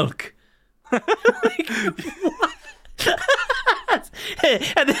the milk. Like,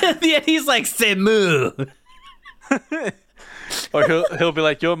 and then at the end he's like, say moo. Or he'll be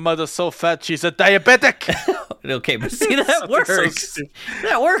like, your mother's so fat she's a diabetic. Okay, but see, that works.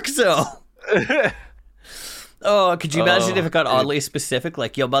 That works though. Oh, could you imagine if it got oddly specific?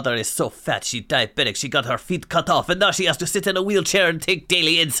 Like, your mother is so fat, she's diabetic, she got her feet cut off, and now she has to sit in a wheelchair and take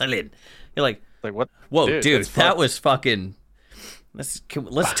daily insulin. You're like what? Whoa, dude, that was fucking... Let's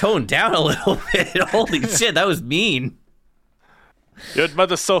tone down a little bit. Holy shit, that was mean. Your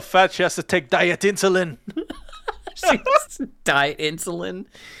mother's so fat, she has to take diet insulin. Diet insulin?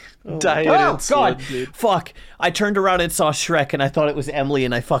 Diet insulin, God. Dude. Fuck. I turned around and saw Shrek, and I thought it was Emily,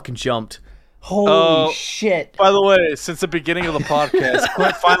 and I fucking jumped. Holy shit. By the way, since the beginning of the podcast,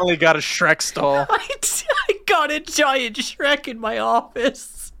 Clint finally got a Shrek stall. I got a giant Shrek in my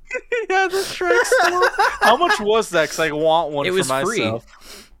office. Yeah, the Shrek stall. How much was that? Because I want one for myself. It was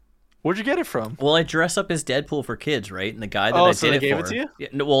free. Where'd you get it from? Well, I dress up as Deadpool for kids, right? And the guy that I did it gave for... it to you? Yeah,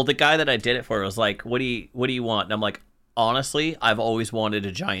 no, well, the guy that I did it for was like, what do you want? And I'm like, honestly, I've always wanted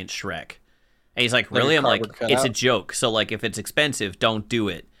a giant Shrek. And he's like, really? I'm like, it's a joke. So, like, if it's expensive, don't do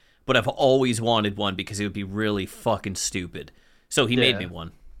it. But I've always wanted one because it would be really fucking stupid. So he made me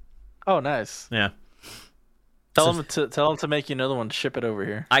one. Oh, nice. Yeah. Tell him to make you another one to ship it over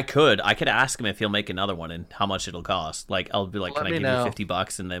here. I could ask him if he'll make another one and how much it'll cost. Like, I'll be like, can I give you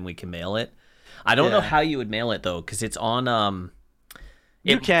 $50 and then we can mail it? I don't know how you would mail it though, because it's on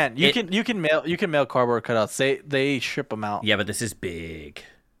You can mail cardboard cutouts. They ship them out. Yeah, but this is big.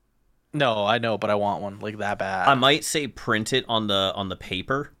 No, I know, but I want one like that bad. I might say print it on the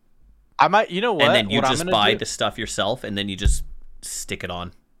paper. I might, you know what? And then you just buy the stuff yourself, and then you just stick it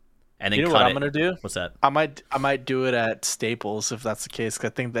on. And then you know what I'm gonna do? What's that? I might do it at Staples if that's the case.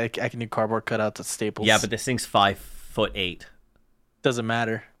 Cause I think that I can do cardboard cutouts at Staples. Yeah, but this thing's 5'8". Doesn't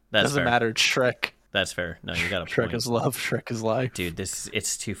matter. Doesn't matter. It's Shrek. That's fair. No, you got a Shrek point. Is love. Shrek is life. Dude,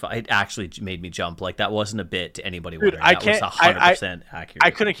 it's too far. It actually made me jump. Like, that wasn't a bit to anybody. Dude, I can't. That was 100% accurate. I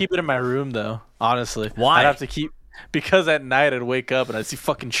couldn't keep it in my room though. Honestly, why? I'd have to keep. Because at night I'd wake up and I'd see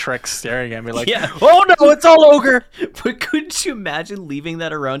fucking Shrek staring at me like, oh no, it's all ogre. But couldn't you imagine leaving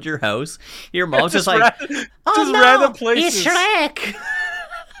that around your house? Your mom's just like, random places. It's Shrek.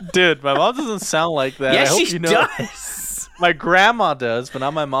 Dude, my mom doesn't sound like that. Yes, I hope she you know. does. My grandma does, but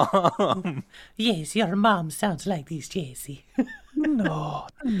not my mom. Yes, your mom sounds like this, Jesse. No.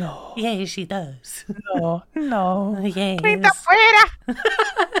 Yes, she does. No. Yes.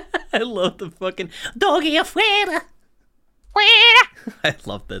 I love the fucking doggy afuera. I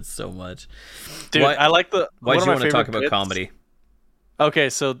love that so much. Dude, I like the... Why do you want to talk about comedy? Okay,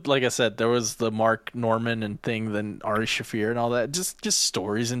 so like I said, there was the Mark Norman and thing, then Ari Shaffir and all that. Just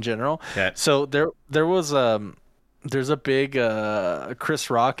stories in general. Okay. So there was... There's a big Chris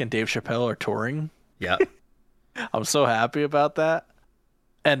Rock and Dave Chappelle are touring. Yeah. I'm so happy about that.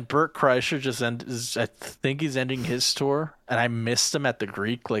 And Bert Kreischer I think he's ending his tour. And I missed him at the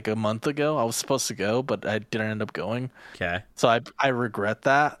Greek like a month ago. I was supposed to go, but I didn't end up going. Okay. So I regret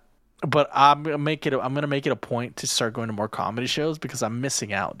that. But I'm gonna make it a point to start going to more comedy shows because I'm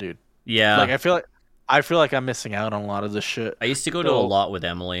missing out, dude. Yeah. Like I feel like I'm missing out on a lot of this shit. I used to go to a lot with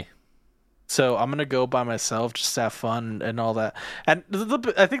Emily. So I'm gonna go by myself, just to have fun and all that. And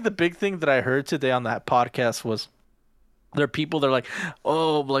I think the big thing that I heard today on that podcast was there are people that are like,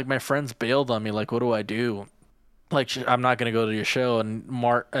 oh, like my friends bailed on me. Like, what do I do? Like, I'm not gonna go to your show. And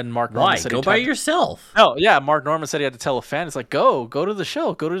Mark Norman said, go by yourself. No, yeah. Mark Norman said he had to tell a fan. It's like, go to the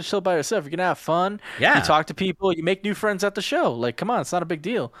show. Go to the show by yourself. You're gonna have fun. Yeah. You talk to people. You make new friends at the show. Like, come on, it's not a big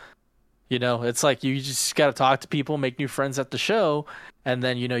deal. You know, it's like you just got to talk to people, make new friends at the show, and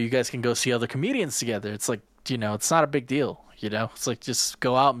then, you know, you guys can go see other comedians together. It's like, you know, it's not a big deal. You know, it's like just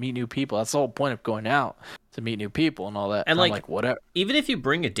go out and meet new people. That's the whole point of going out, to meet new people and all that. And like whatever. Even if you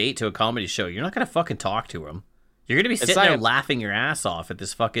bring a date to a comedy show, you're not going to fucking talk to them. You're going to be sitting there laughing your ass off at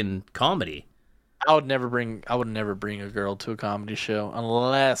this fucking comedy. I would never bring a girl to a comedy show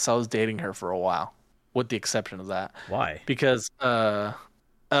unless I was dating her for a while, with the exception of that. Why? Because,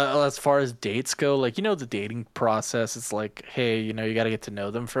 as far as dates go, like, you know, the dating process, it's like, hey, you know, you got to get to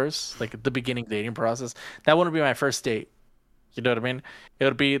know them first. Like, the beginning dating process. That wouldn't be my first date. You know what I mean? It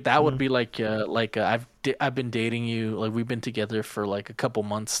would be, that would be like I've been dating you, like, we've been together for like a couple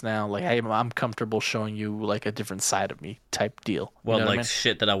months now. Like, I'm comfortable showing you like a different side of me type deal. Well, you know like, I mean?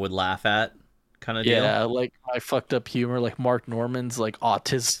 Shit that I would laugh at kind of deal? Yeah, like my fucked up humor, like Mark Norman's like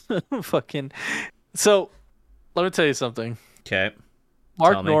autism. Fucking. So, let me tell you something. Okay.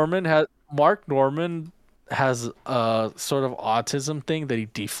 Mark Norman has a sort of autism thing that he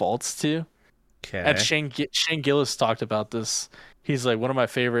defaults to. Okay. And Shane Gillis talked about this. He's like, one of my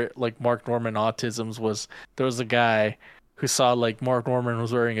favorite like Mark Norman autisms was, there was a guy who saw like Mark Norman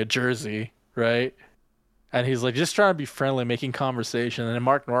was wearing a jersey, right? And he's like, just trying to be friendly, making conversation. And then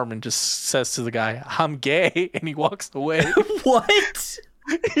Mark Norman just says to the guy, "I'm gay," and he walks away. What?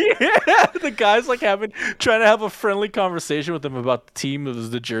 Yeah, the guy's like trying to have a friendly conversation with him about the team. It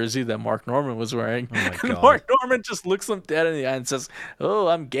was the jersey that Mark Norman was wearing. Oh my God. And Mark Norman just looks him dead in the eye and says, "Oh,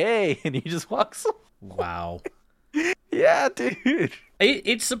 I'm gay," and he just walks away. Wow. Yeah, dude.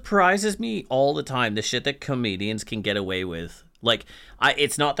 It surprises me all the time, the shit that comedians can get away with. Like,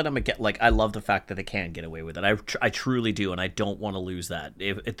 it's not that I love the fact that they can get away with it. I truly do, and I don't want to lose that.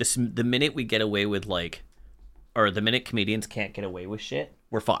 If the minute we get away with or the minute comedians can't get away with shit,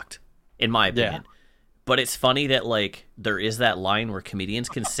 we're fucked, in my opinion. Yeah. But it's funny that like there is that line where comedians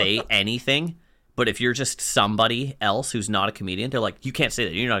can say anything, but if you're just somebody else who's not a comedian, they're like, you can't say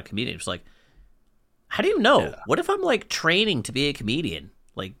that, you're not a comedian. It's like, how do you know? Yeah. What if I'm like training to be a comedian?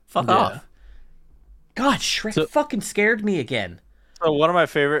 Like, fuck off. God, Shrek fucking scared me again. So one of my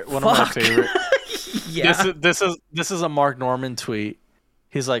favorite. Yeah. This is a Mark Norman tweet.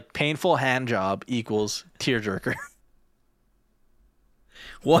 He's like, painful hand job equals tearjerker.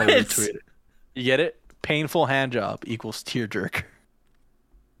 What? You get it? Painful hand job equals tearjerker.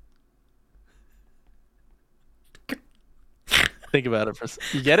 Think about it for a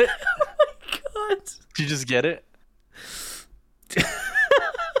second. You get it? Oh my God. Did you just get it?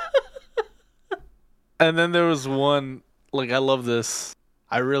 And then there was one, like, I love this.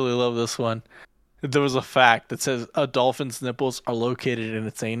 I really love this one. There was a fact that says a dolphin's nipples are located in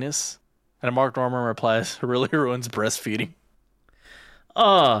its anus. And Mark Norman replies, "It really ruins breastfeeding."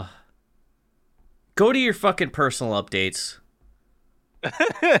 Go to your fucking personal updates.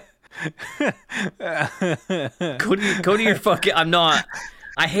 Go to your fucking. I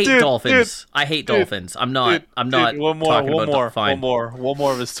hate dolphins. I hate dolphins. I'm not. One more of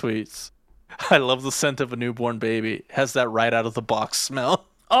his tweets. "I love the scent of a newborn baby. It has that right out of the box smell."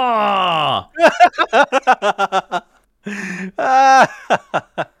 Oh.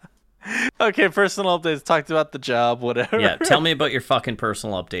 Okay, personal updates. Talked about the job, whatever. Yeah, tell me about your fucking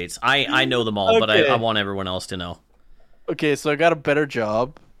personal updates. I know them all, but I want everyone else to know. Okay, so I got a better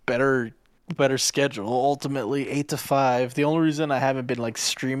job, better schedule. Ultimately, 8 to 5. The only reason I haven't been like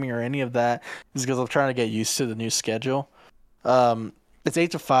streaming or any of that is because I'm trying to get used to the new schedule. It's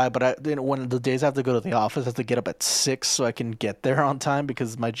 8 to 5, but when the days I have to go to the office, I have to get up at 6 so I can get there on time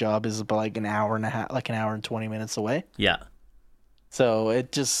because my job is about like an hour and a half, like an hour and 20 minutes away. Yeah. So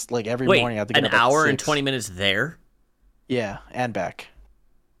it just like every morning I have to get up at 6. An hour and 20 minutes there? Yeah, and back.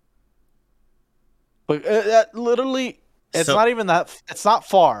 But literally, it's not even that. It's not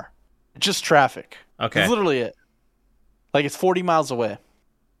far. It's just traffic. Okay. That's literally it. Like, it's 40 miles away.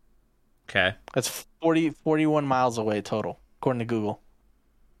 Okay. That's 41 miles away total, according to Google.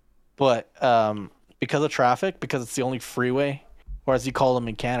 But because of traffic, because it's the only freeway, or as you call them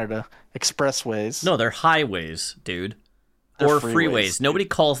in Canada, expressways. No, they're highways, dude. Or freeways. Nobody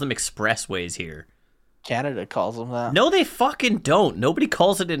calls them expressways here. Canada calls them that. No, they fucking don't. Nobody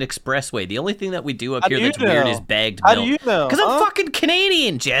calls it an expressway. The only thing that we do up here that's weird is bagged milk. How do you know? Because I'm fucking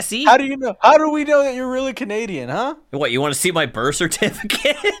Canadian, Jesse. How do you know? How do we know that you're really Canadian, huh? What, you want to see my birth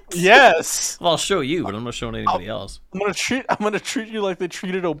certificate? Yes. Well, I'll show you, but I'm not showing anybody else. I'm gonna treat you like they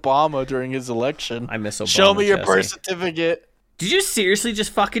treated Obama during his election. I miss Obama. Show me your birth certificate. Did you seriously just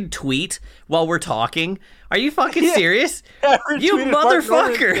fucking tweet while we're talking? Are you fucking serious? Yeah, you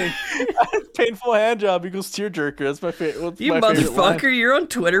motherfucker! Painful hand job equals tearjerker. That's my favorite. You motherfucker! You're on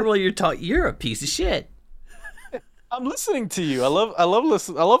Twitter while you're talking. You're a piece of shit. I'm listening to you. I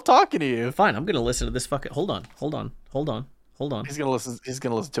love talking to you. Fine, I'm gonna listen to this fucking. Hold on. He's gonna listen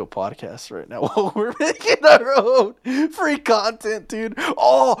to a podcast right now while we're making our own free content, dude.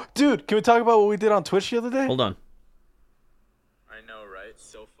 Oh, dude, can we talk about what we did on Twitch the other day? Hold on. I know, right?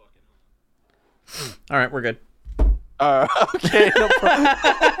 So fucking. All right, we're good. Okay. No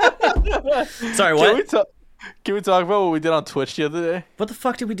problem. Sorry, what? Can we talk about what we did on Twitch the other day? What the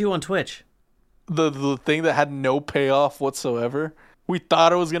fuck did we do on Twitch? The thing that had no payoff whatsoever. We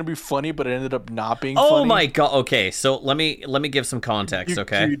thought it was gonna be funny, but it ended up not being funny. Oh my god. Okay, so let me give some context,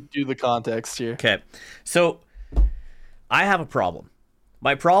 okay? You do the context here. Okay. So I have a problem.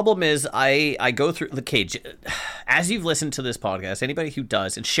 My problem is I go through the cage. As you've listened to this podcast, anybody who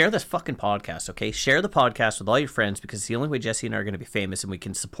does, and share this fucking podcast, okay? Share the podcast with all your friends because it's the only way Jesse and I are going to be famous and we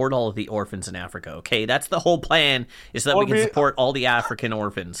can support all of the orphans in Africa, okay? That's the whole plan, is that we can support all the African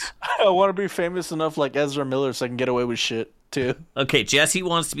orphans. I want to be famous enough like Ezra Miller so I can get away with shit, too. Okay, Jesse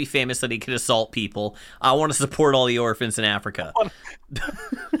wants to be famous that he can assault people. I want to support all the orphans in Africa.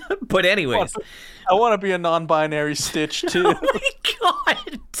 But anyways. I want to be a non-binary Stitch, too. Oh my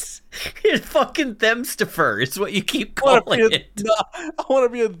god! It's fucking Themstifer is what you keep calling it. I want to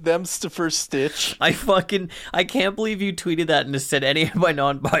be a Themstifer Stitch. I can't believe you tweeted that and said any of my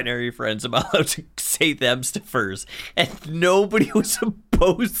non-binary friends am allowed to say Themstifers, and nobody was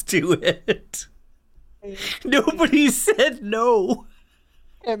opposed to it. Nobody said no.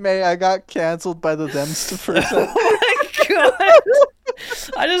 Hey, May, I got canceled by the Themstifers. Oh my god!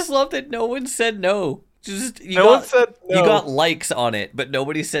 I just love that no one said no. No one said no. You got likes on it, but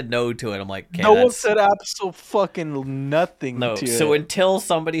nobody said no to it. I'm like, okay, no one said absolutely nothing to it. So until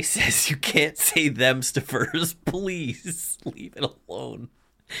somebody says you can't say Themstifers, please leave it alone.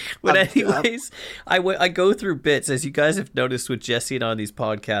 But anyways, I go through bits, as you guys have noticed with Jesse and on these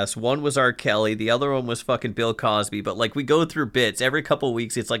podcasts. One was R. Kelly, the other one was fucking Bill Cosby. But like we go through bits every couple of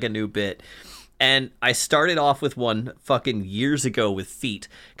weeks. It's like a new bit. And I started off with one fucking years ago with feet.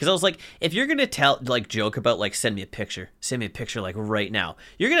 Because I was like, if you're going to joke about, like, send me a picture, like, right now.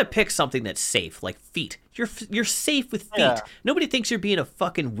 You're going to pick something that's safe, like feet. You're safe with feet. Yeah. Nobody thinks you're being a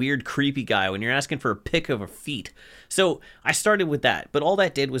fucking weird, creepy guy when you're asking for a pic of a feet. So I started with that. But all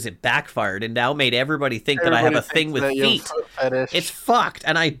that did was it backfired and now made everybody think that I have a thing with feet. It's fucked,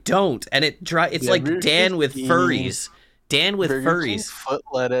 and I don't. And it's like Dan with furries. Dan with furries. Foot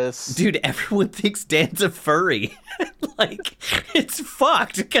lettuce. Dude, everyone thinks Dan's a furry. Like, it's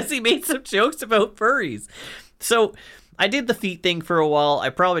fucked because he made some jokes about furries. So I did the feet thing for a while. I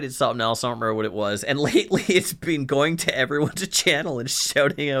probably did something else. I don't remember what it was. And lately it's been going to everyone's channel and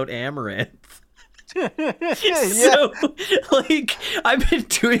shouting out Amaranth. So, like, I've been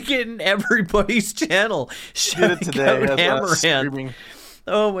doing it in everybody's channel. Shouting out Amaranth.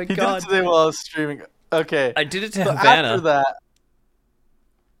 Oh my god. He did it today while I was streaming. Okay. I did it to Havana. After that,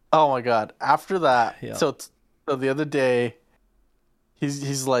 oh my god. After that, yeah. So the other day,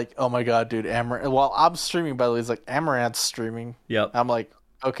 he's like, oh my god, dude, Amaranth. While I'm streaming, by the way, he's like, Amaranth's streaming. Yep. I'm like,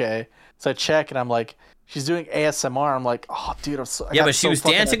 okay. So I check and I'm like, she's doing ASMR. I'm like, oh, dude, but she was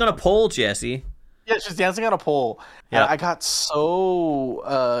dancing on a pole, Jesse. Yeah, she's dancing on a pole. Yeah. I got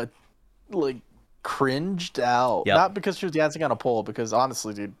so like cringed out. Yep. Not because she was dancing on a pole, because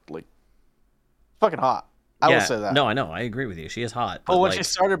honestly, dude, like, fucking hot. I will say that. No, I know. I agree with you. She is hot. But when she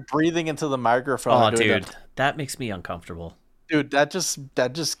started breathing into the microphone, oh, dude, that makes me uncomfortable. Dude, that just I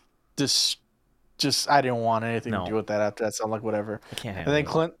didn't want anything to do with that after that. So I'm like, whatever. I can't handle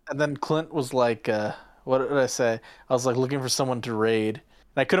it. And then Clint was like, what did I say? I was like looking for someone to raid,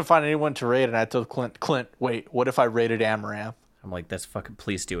 and I couldn't find anyone to raid. And I told Clint, wait, what if I raided Amaranth? I'm like, that's fucking.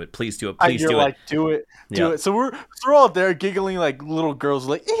 Please do it. Please do it. You're like, do it. So we're all there giggling like little girls,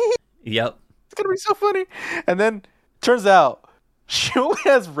 like, yep. It's gonna be so funny. And then turns out she only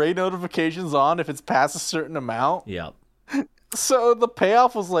has raid notifications on if it's past a certain amount. Yep. So the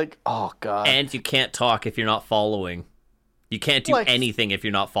payoff was like, oh god. And you can't talk if you're not following. You can't do anything if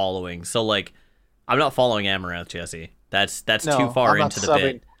you're not following. So like, I'm not following Amaranth, Jesse. That's too far into the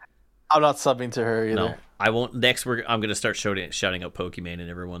bit. I'm not subbing to her either. No, I won't. Next, I'm gonna start shouting out Pokemon in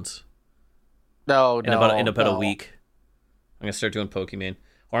everyone's. In about a week, I'm gonna start doing Pokemon.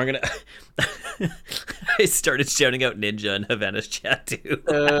 Or I'm gonna. I started shouting out Ninja in Havana's chat too.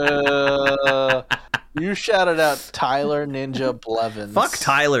 You shouted out Tyler Ninja Blevins. Fuck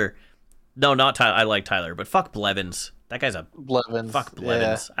Tyler. No, not Tyler. I like Tyler, but fuck Blevins. That guy's a Blevins. Fuck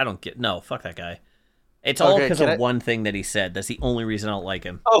Blevins. Yeah. I don't get. No, fuck that guy. It's all because of one thing that he said. That's the only reason I don't like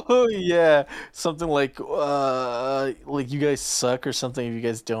him. Oh yeah, something like you guys suck or something. If you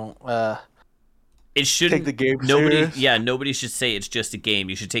guys don't. It shouldn't. Take the game serious. Nobody should say it's just a game.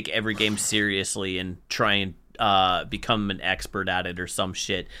 You should take every game seriously and try and become an expert at it or some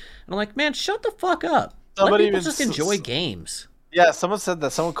shit. And I'm like, man, shut the fuck up. Somebody Let people just enjoy games. Yeah, someone said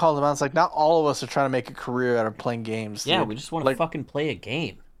that. Someone called them out. It's like, not all of us are trying to make a career out of playing games. Yeah, dude. we just want to fucking play a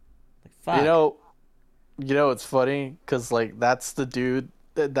game. Like, fuck. You know, it's funny because like that's the dude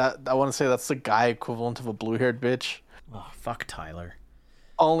that I want to say that's the guy equivalent of a blue-haired bitch. Oh, fuck Tyler.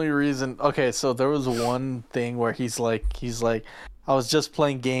 Only reason, okay, so there was one thing where he's like, I was just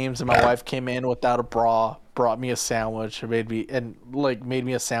playing games and my wife came in without a bra, brought me a sandwich, made me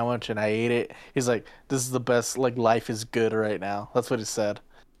a sandwich and I ate it. He's like, this is the best, like, life is good right now. That's what he said.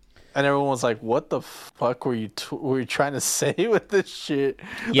 And everyone was like, what the fuck were you trying to say with this shit?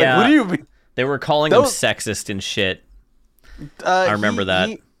 Yeah. Like, what do you mean? They were calling him sexist and shit. I remember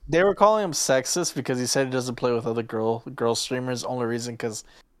that. They were calling him sexist because he said he doesn't play with other girl streamers. Only reason because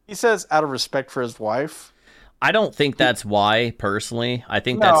he says out of respect for his wife. I don't think that's why, personally. I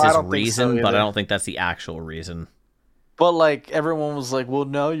think that's his reason, but I don't think that's the actual reason. But like everyone was like, "Well,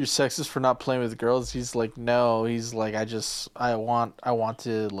 no, you're sexist for not playing with girls." He's like, "No." He's like, I want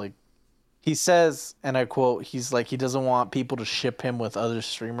to like." He says, and I quote, he's like, he doesn't want people to ship him with other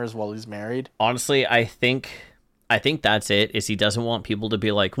streamers while he's married. Honestly, I think that's it, is he doesn't want people to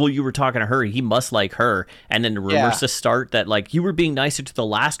be like, well, you were talking to her, he must like her. And then the rumors to start that, like, you were being nicer to the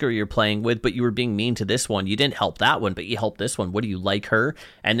last girl you're playing with, but you were being mean to this one. You didn't help that one, but you helped this one. What do you like her?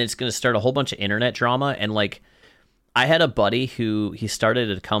 And then it's going to start a whole bunch of internet drama. And, like, I had a buddy who, he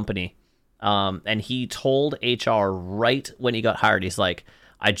started a company, and he told HR right when he got hired, he's like,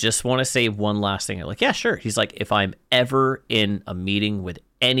 I just want to say one last thing. I'm like, yeah, sure. He's like, if I'm ever in a meeting with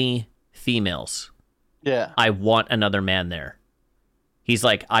any females, I want another man there. He's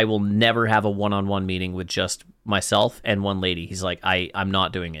like, I will never have a one-on-one meeting with just myself and one lady. He's like, I'm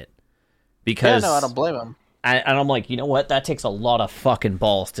not doing it. Because I don't blame him. And I'm like, you know what? That takes a lot of fucking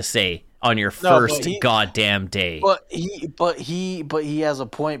balls to say on your first goddamn day. But he has a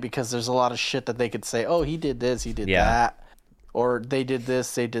point because there's a lot of shit that they could say. Oh, he did this, he did that. Or they did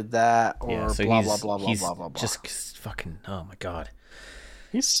this, they did that, or so blah, blah, blah, blah, blah, blah, blah. Just fucking, oh my God.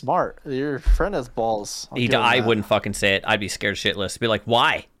 He's smart. Your friend has balls. I wouldn't fucking say it. I'd be scared shitless. Be like,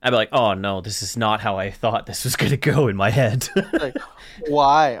 why? I'd be like, oh no, this is not how I thought this was going to go in my head. Like,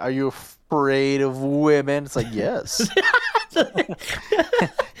 why? Are you afraid of women? It's like, yes.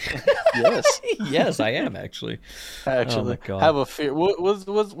 Yes. Yes, I am actually. Oh my God. Have a fear.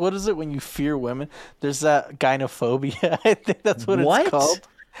 What is it when you fear women? There's that gynophobia. I think that's what it's called.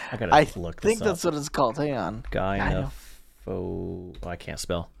 I think that's what it's called. Hang on. I can't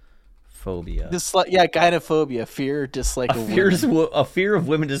spell. Phobia. Gynophobia. Fear, dislike of women. A fear of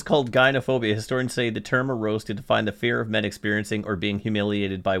women is called gynophobia. Historians say the term arose to define the fear of men experiencing or being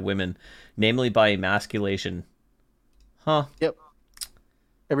humiliated by women, namely by emasculation. Huh. Yep.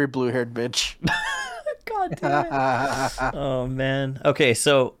 Every blue-haired bitch. God damn it. Oh, man. Okay,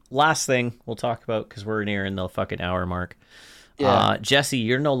 so last thing we'll talk about, because we're nearing the fucking hour mark. Yeah. Jesse,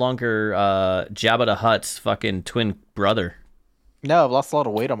 you're no longer Jabba the Hutt's fucking twin brother. No, I've lost a lot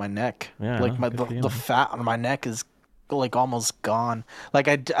of weight on my neck. Yeah, like the fat on my neck is like almost gone. Like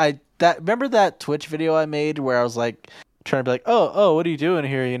remember that Twitch video I made where I was like trying to be like, oh, what are you doing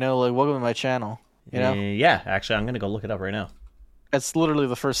here? You know, like welcome to my channel. You know? Yeah, actually, I'm gonna go look it up right now. It's literally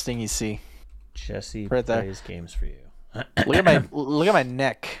the first thing you see. Jesse plays games for you. Look at my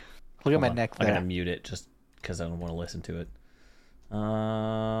neck. Look at my neck there. I'm gonna mute it just because I don't want to listen to it.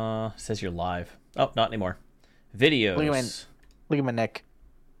 Says you're live. Oh, not anymore. Videos. Look at my neck.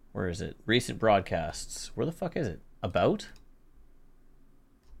 Where is it? Recent broadcasts. Where the fuck is it? About?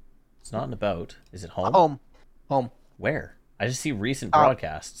 It's not an about. Is it home? Home. Where? I just see recent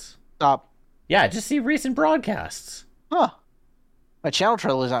broadcasts. Stop. Yeah, I just see recent broadcasts. Huh. My channel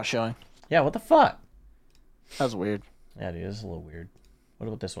trailer's not showing. Yeah, what the fuck? That's weird. Yeah, dude, it's a little weird. What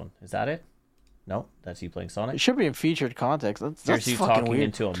about this one? Is that it? No, that's you playing Sonic. It should be in featured context. That's you fucking talking weird.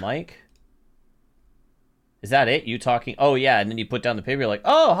 into a mic. Is that it? You talking? Oh yeah, and then you put down the paper. You're like,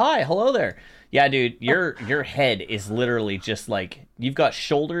 oh hi, hello there. Yeah, dude, your head is literally just like you've got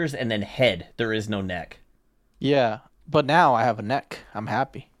shoulders and then head. There is no neck. Yeah, but now I have a neck. I'm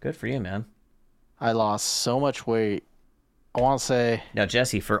happy. Good for you, man. I lost so much weight. I want to say... Now,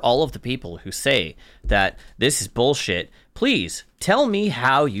 Jesse, for all of the people who say that this is bullshit, please tell me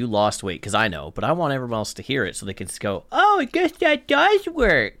how you lost weight, because I know, but I want everyone else to hear it so they can just go, oh, I guess that does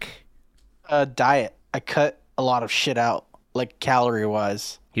work. Diet. I cut a lot of shit out, like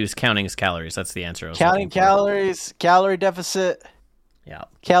calorie-wise. He was counting his calories. That's the answer I was counting calories, calorie deficit. Yeah.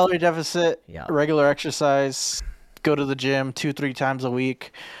 Calorie deficit. Yeah. Regular exercise. Go to the gym 2-3 times a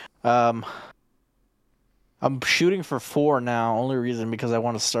week. I'm shooting for 4 now. Only reason because I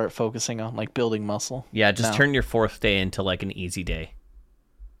want to start focusing on like building muscle. Yeah, just turn your 4th day into like an easy day.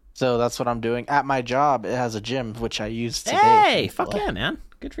 So that's what I'm doing. At my job, it has a gym, which I use today. Hey, fuck yeah, man.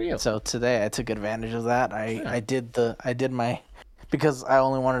 Good for you. So today I took advantage of that. I did my, because I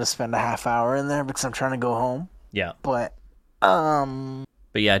only wanted to spend a half hour in there because I'm trying to go home. Yeah. But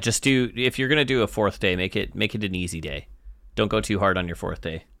yeah, just if you're gonna do a 4th day, make it an easy day. Don't go too hard on your 4th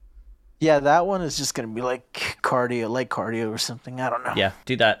day. Yeah, that one is just gonna be like cardio or something. I don't know. Yeah,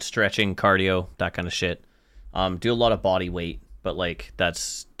 do that stretching, cardio, that kind of shit. Do a lot of body weight, but like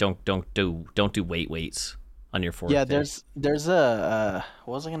don't do weights on your 4th day. Yeah, there's a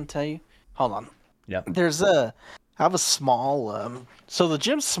what was I gonna tell you? Hold on. Yeah. I have a small so the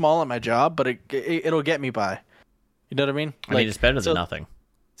gym's small at my job, but it'll get me by. You know what I mean? I mean, it's better than nothing.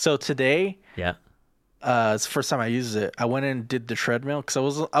 So today, yeah. It's the first time I used it. I went in and did the treadmill because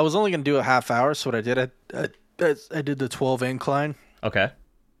I was only gonna do a half hour. So what I did, I did the 12 incline. Okay.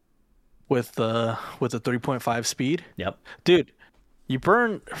 With the 3.5 speed. Yep. Dude, you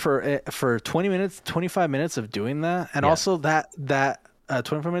burn for 20 minutes, 25 minutes of doing that, and also that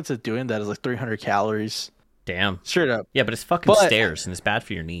 25 minutes of doing that is like 300 calories. Damn. Straight up. Yeah, but it's fucking stairs and it's bad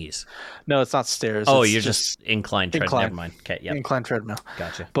for your knees. No, it's not stairs. Oh, you're just incline treadmill. Never mind. Okay, yeah. Incline treadmill.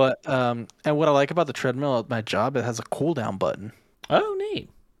 Gotcha. But and what I like about the treadmill at my job, it has a cool down button. Oh, neat.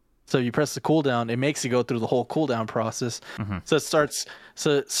 So you press the cool down, it makes you go through the whole cool down process. Mm-hmm.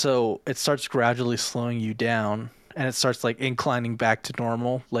 So it starts gradually slowing you down, and it starts like inclining back to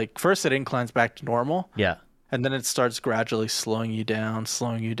normal. Like first it inclines back to normal. Yeah. And then it starts gradually slowing you down.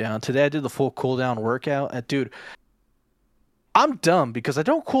 Today I did the full cool down workout. Dude, I'm dumb because I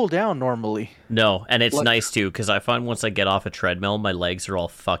don't cool down normally. No, and it's nice too because I find once I get off a treadmill, my legs are all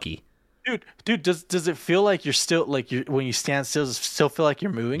fucky. Dude, does it feel like you're still like when you stand still? Does it still feel like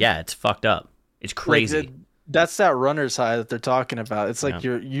you're moving? Yeah, it's fucked up. It's crazy. Like that's that runner's high that they're talking about. It's like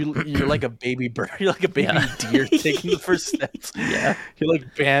you're like a baby bird. You're like a baby deer taking the first steps. Yeah, you're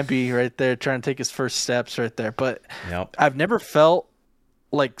like Bambi right there trying to take his first steps right there. But yep. I've never felt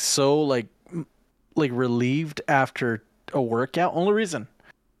like so like relieved after a workout. Only reason,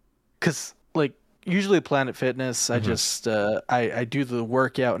 because like usually Planet Fitness, I just I do the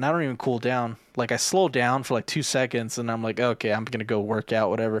workout and I don't even cool down. Like I slow down for like 2 seconds and I'm like, okay, I'm gonna go work out,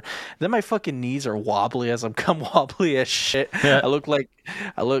 whatever. Then my fucking knees are wobbly as I'm wobbly as shit. Yeah. I look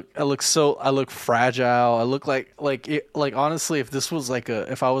fragile. I look like honestly, if this was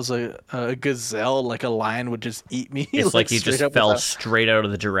if I was a gazelle, like a lion would just eat me. It's like you just fell straight out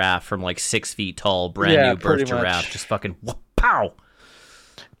of the giraffe from like 6 feet tall, brand new birth giraffe, just fucking pow.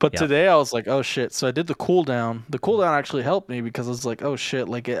 But today I was like, oh shit. So I did the cool down. The cool down actually helped me because I was like, oh shit,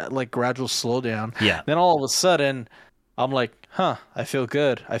 like gradual slowdown. Yeah. Then all of a sudden, I'm like, I feel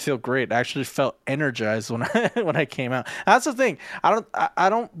good. I feel great. I actually felt energized when I came out. That's the thing. I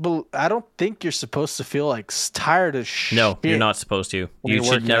don't think you're supposed to feel like tired as shit. No, you're not supposed to.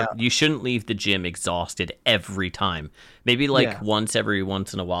 You shouldn't leave the gym exhausted every time. Maybe once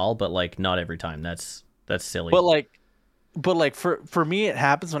in a while, but like not every time. That's silly. But for me, it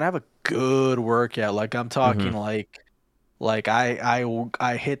happens when I have a good workout. Like I'm talking like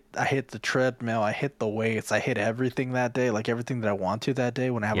I hit the treadmill, I hit the weights, I hit everything that day, like everything that I want to that day.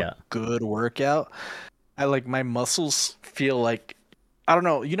 When I have a good workout, I like my muscles feel like, I don't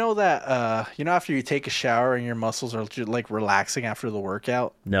know. You know that after you take a shower and your muscles are just like relaxing after the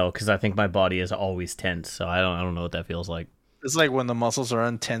workout. No, because I think my body is always tense, so I don't know what that feels like. It's like when the muscles are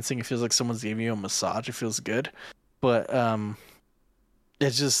untensing, it feels like someone's giving you a massage. It feels good. But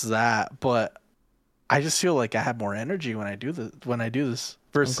it's just that. But I just feel like I have more energy when I do this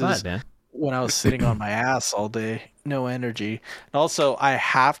versus when I was sitting on my ass all day, no energy. And also, I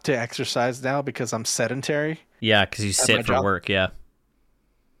have to exercise now because I'm sedentary. Yeah, because you sit for work. Yeah,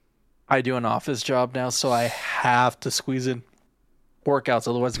 I do an office job now, so I have to squeeze in workouts.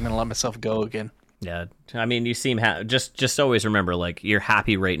 Otherwise, I'm gonna let myself go again. Yeah, I mean, you seem just always remember, like, you're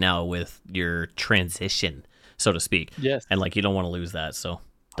happy right now with your transition, so to speak. Yes. And like you don't want to lose that, so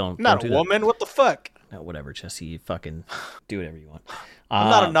don't. Not don't a woman. That. What the fuck? No, whatever, Jesse. You fucking do whatever you want. I'm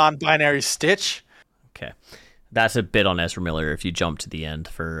not a non-binary Stitch. Okay, that's a bit on Ezra Miller. If you jump to the end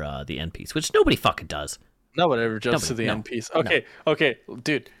for the end piece, which nobody fucking does. Nobody ever jumps to the end piece. Okay,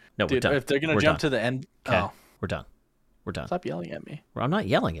 dude. No, dude, if they're gonna jump to the end, we're done. We're done. Stop yelling at me. I'm not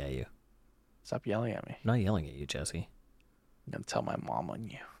yelling at you. Stop yelling at me. I'm not yelling at you, Jesse. I'm gonna tell my mom on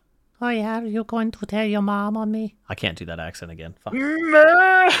you. Oh yeah, you're going to tell your mom on me? I can't do that accent again. Fuck.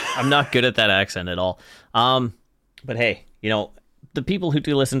 I'm not good at that accent at all. But hey, the people who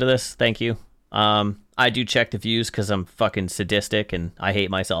do listen to this, thank you. I do check the views because I'm fucking sadistic and I hate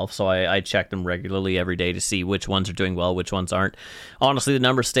myself, so I check them regularly every day to see which ones are doing well, which ones aren't. Honestly, the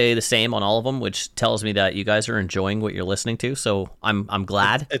numbers stay the same on all of them, which tells me that you guys are enjoying what you're listening to, so I'm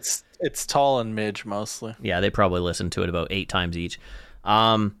glad. It's tall and Midge mostly. Yeah, they probably listen to it about 8 times each.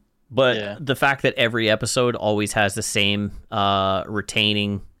 But the fact that every episode always has the same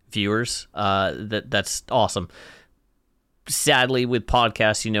retaining viewers, that's awesome. Sadly, with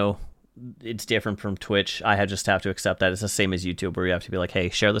podcasts, it's different from Twitch. I just have to accept that. It's the same as YouTube, where you have to be like, hey,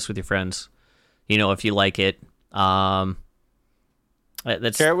 share this with your friends. If you like it. Share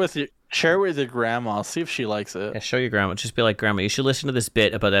it with your grandma. See if she likes it. Yeah, show your grandma. Just be like, Grandma, you should listen to this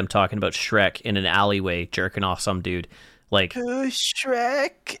bit about them talking about Shrek in an alleyway, jerking off some dude. Like,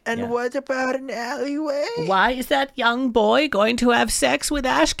 Shrek, and what about an alleyway? Why is that young boy going to have sex with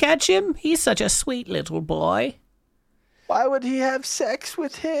Ash Ketchum? He's such a sweet little boy. Why would he have sex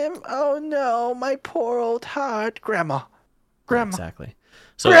with him? Oh no, my poor old heart. Grandma. Exactly.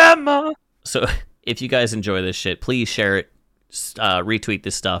 So, Grandma! So if you guys enjoy this shit, please share it. Retweet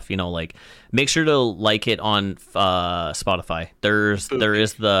this stuff. Make sure to like it on Spotify. There is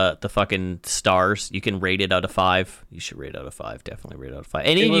the fucking stars. You can rate it out of 5. You should rate it out of 5. Definitely rate it out of 5.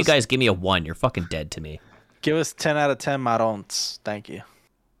 Any of you guys give me a 1, you're fucking dead to me. Give us 10 out of 10 marons. Thank you.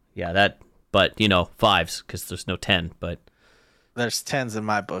 Yeah, that. But 5s because there's no 10. But there's 10s in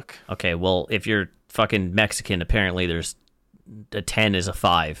my book. Okay, well, if you're fucking Mexican, apparently there's a 10 is a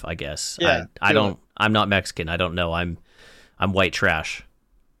 5. I guess. Yeah. I'm not Mexican. I don't know. I'm white trash.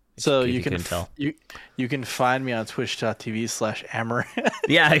 So you can tell. You can find me on twitch.tv/Amaranth.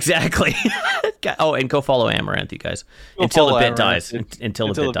 Yeah, exactly. Oh, and go follow Amaranth, you guys. Until the bit dies.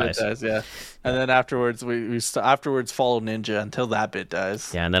 Until the bit dies. Yeah. And then afterwards, afterwards follow Ninja until that bit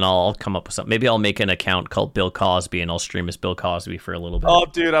dies. Yeah, and then I'll come up with something. Maybe I'll make an account called Bill Cosby, and I'll stream as Bill Cosby for a little bit. Oh,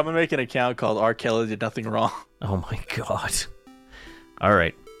 dude, I'm gonna make an account called R. Kelly Did Nothing Wrong. Oh my god. All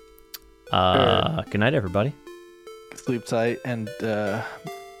right. Good night, everybody. Sleep tight and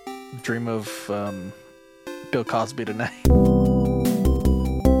dream of Bill Cosby tonight.